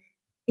then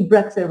it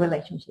breaks the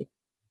relationship.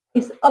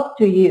 It's up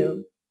to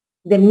you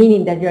the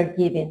meaning that you're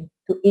giving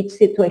to each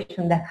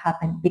situation that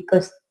happened,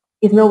 because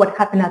it's not what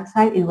happened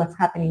outside, it's what's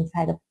happening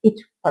inside of each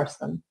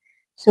person.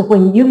 So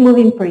when you move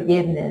in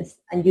forgiveness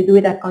and you do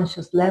it at a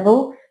conscious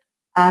level,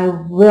 I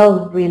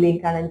will really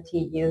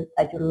guarantee you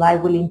that your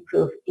life will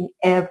improve in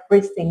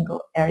every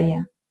single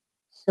area.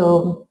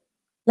 So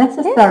let's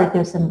start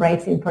just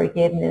embracing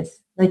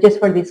forgiveness, not just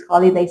for these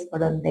holidays,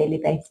 but on a daily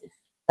basis.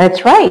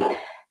 That's right.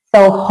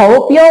 So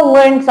hope you'll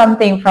learn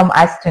something from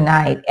us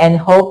tonight and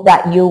hope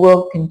that you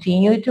will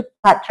continue to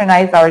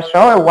patronize our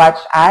show or watch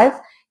us,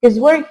 because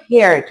we're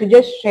here to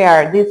just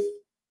share these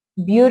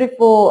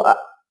beautiful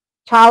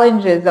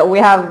challenges that we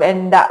have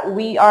and that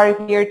we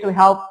are here to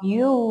help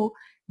you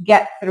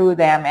get through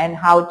them and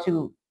how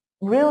to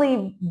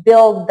really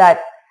build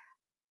that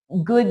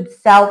good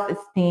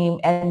self-esteem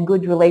and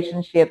good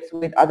relationships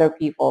with other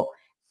people.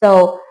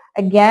 So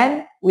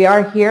again, we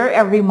are here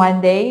every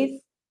Mondays,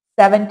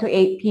 7 to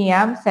 8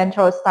 p.m.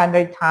 Central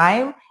Standard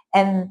Time.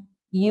 And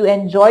you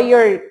enjoy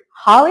your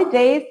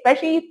holidays,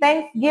 especially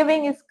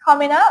Thanksgiving is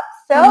coming up.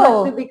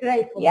 So much to be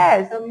grateful.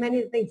 Yes. So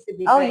many things to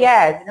be grateful. Oh,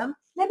 yes.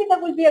 Maybe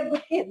that would be a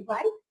good hint,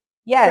 right?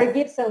 Yes.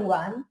 Forgive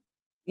someone.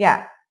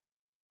 Yeah.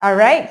 All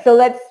right. So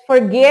let's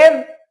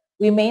forgive.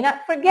 We may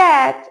not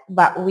forget,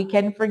 but we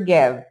can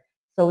forgive.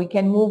 So we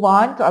can move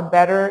on to a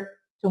better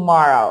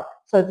tomorrow.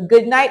 So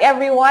good night,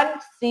 everyone.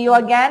 See you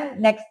again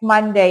next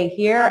Monday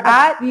here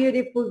at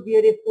beautiful,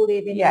 beautiful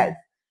evening. Yes.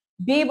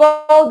 Be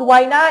bold.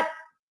 Why not?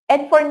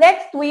 And for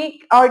next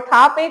week, our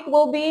topic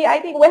will be, I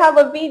think we have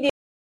a video.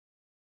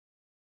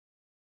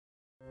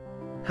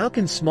 How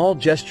can small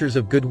gestures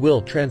of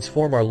goodwill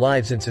transform our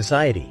lives and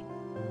society?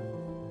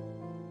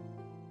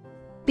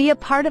 Be a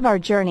part of our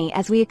journey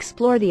as we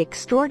explore the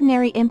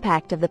extraordinary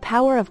impact of the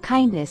power of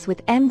kindness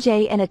with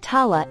MJ and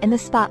Atala in the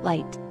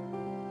spotlight.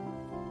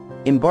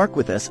 Embark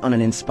with us on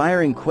an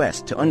inspiring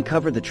quest to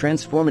uncover the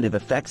transformative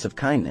effects of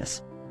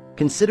kindness.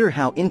 Consider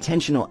how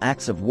intentional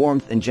acts of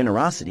warmth and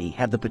generosity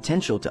have the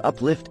potential to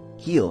uplift,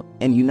 heal,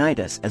 and unite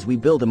us as we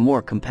build a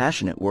more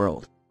compassionate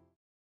world.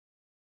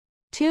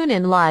 Tune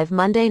in live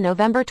Monday,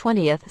 November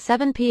 20th,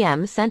 7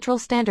 p.m. Central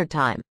Standard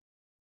Time.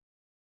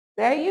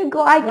 There you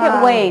go. I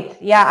can't wait.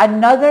 Yeah,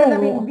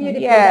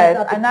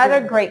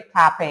 another great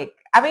topic.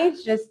 I mean,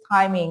 it's just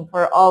timing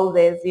for all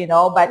this,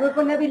 but we're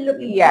going to be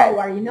looking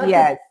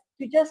forward,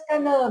 to just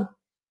kind of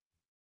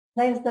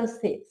plant those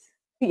seeds.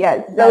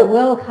 Yes. That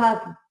will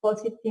have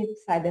positive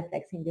side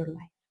effects in your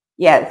life.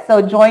 Yes.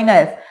 So join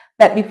us.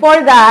 But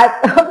before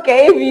that,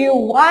 okay, if you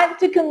want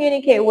to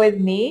communicate with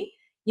me,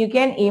 you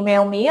can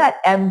email me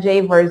at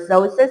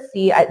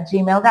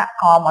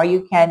mjverzosac@gmail.com, or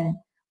you can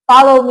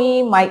follow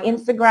me, my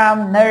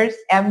Instagram, Nurse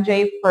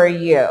MJ for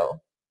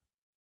you.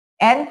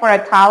 And for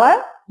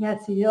Atala?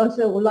 Yes, you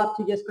also would love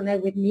to just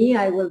connect with me.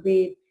 I will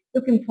be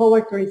looking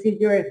forward to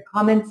receive your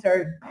comments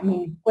or,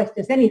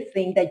 questions,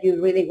 anything that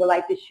you really would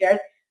like to share.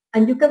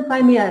 And you can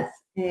find me in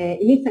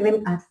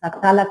Instagram as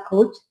Atala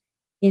Coach.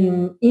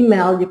 In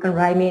email, you can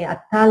write me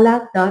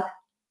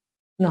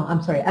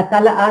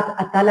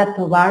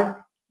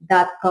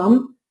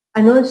atala@atalatovar.com.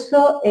 And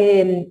also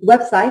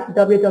website,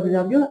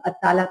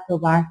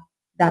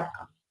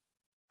 www.atalatovar.com.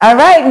 All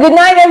right. Good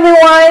night,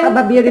 everyone. Have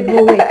a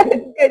beautiful week.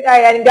 Good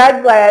night and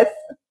God bless.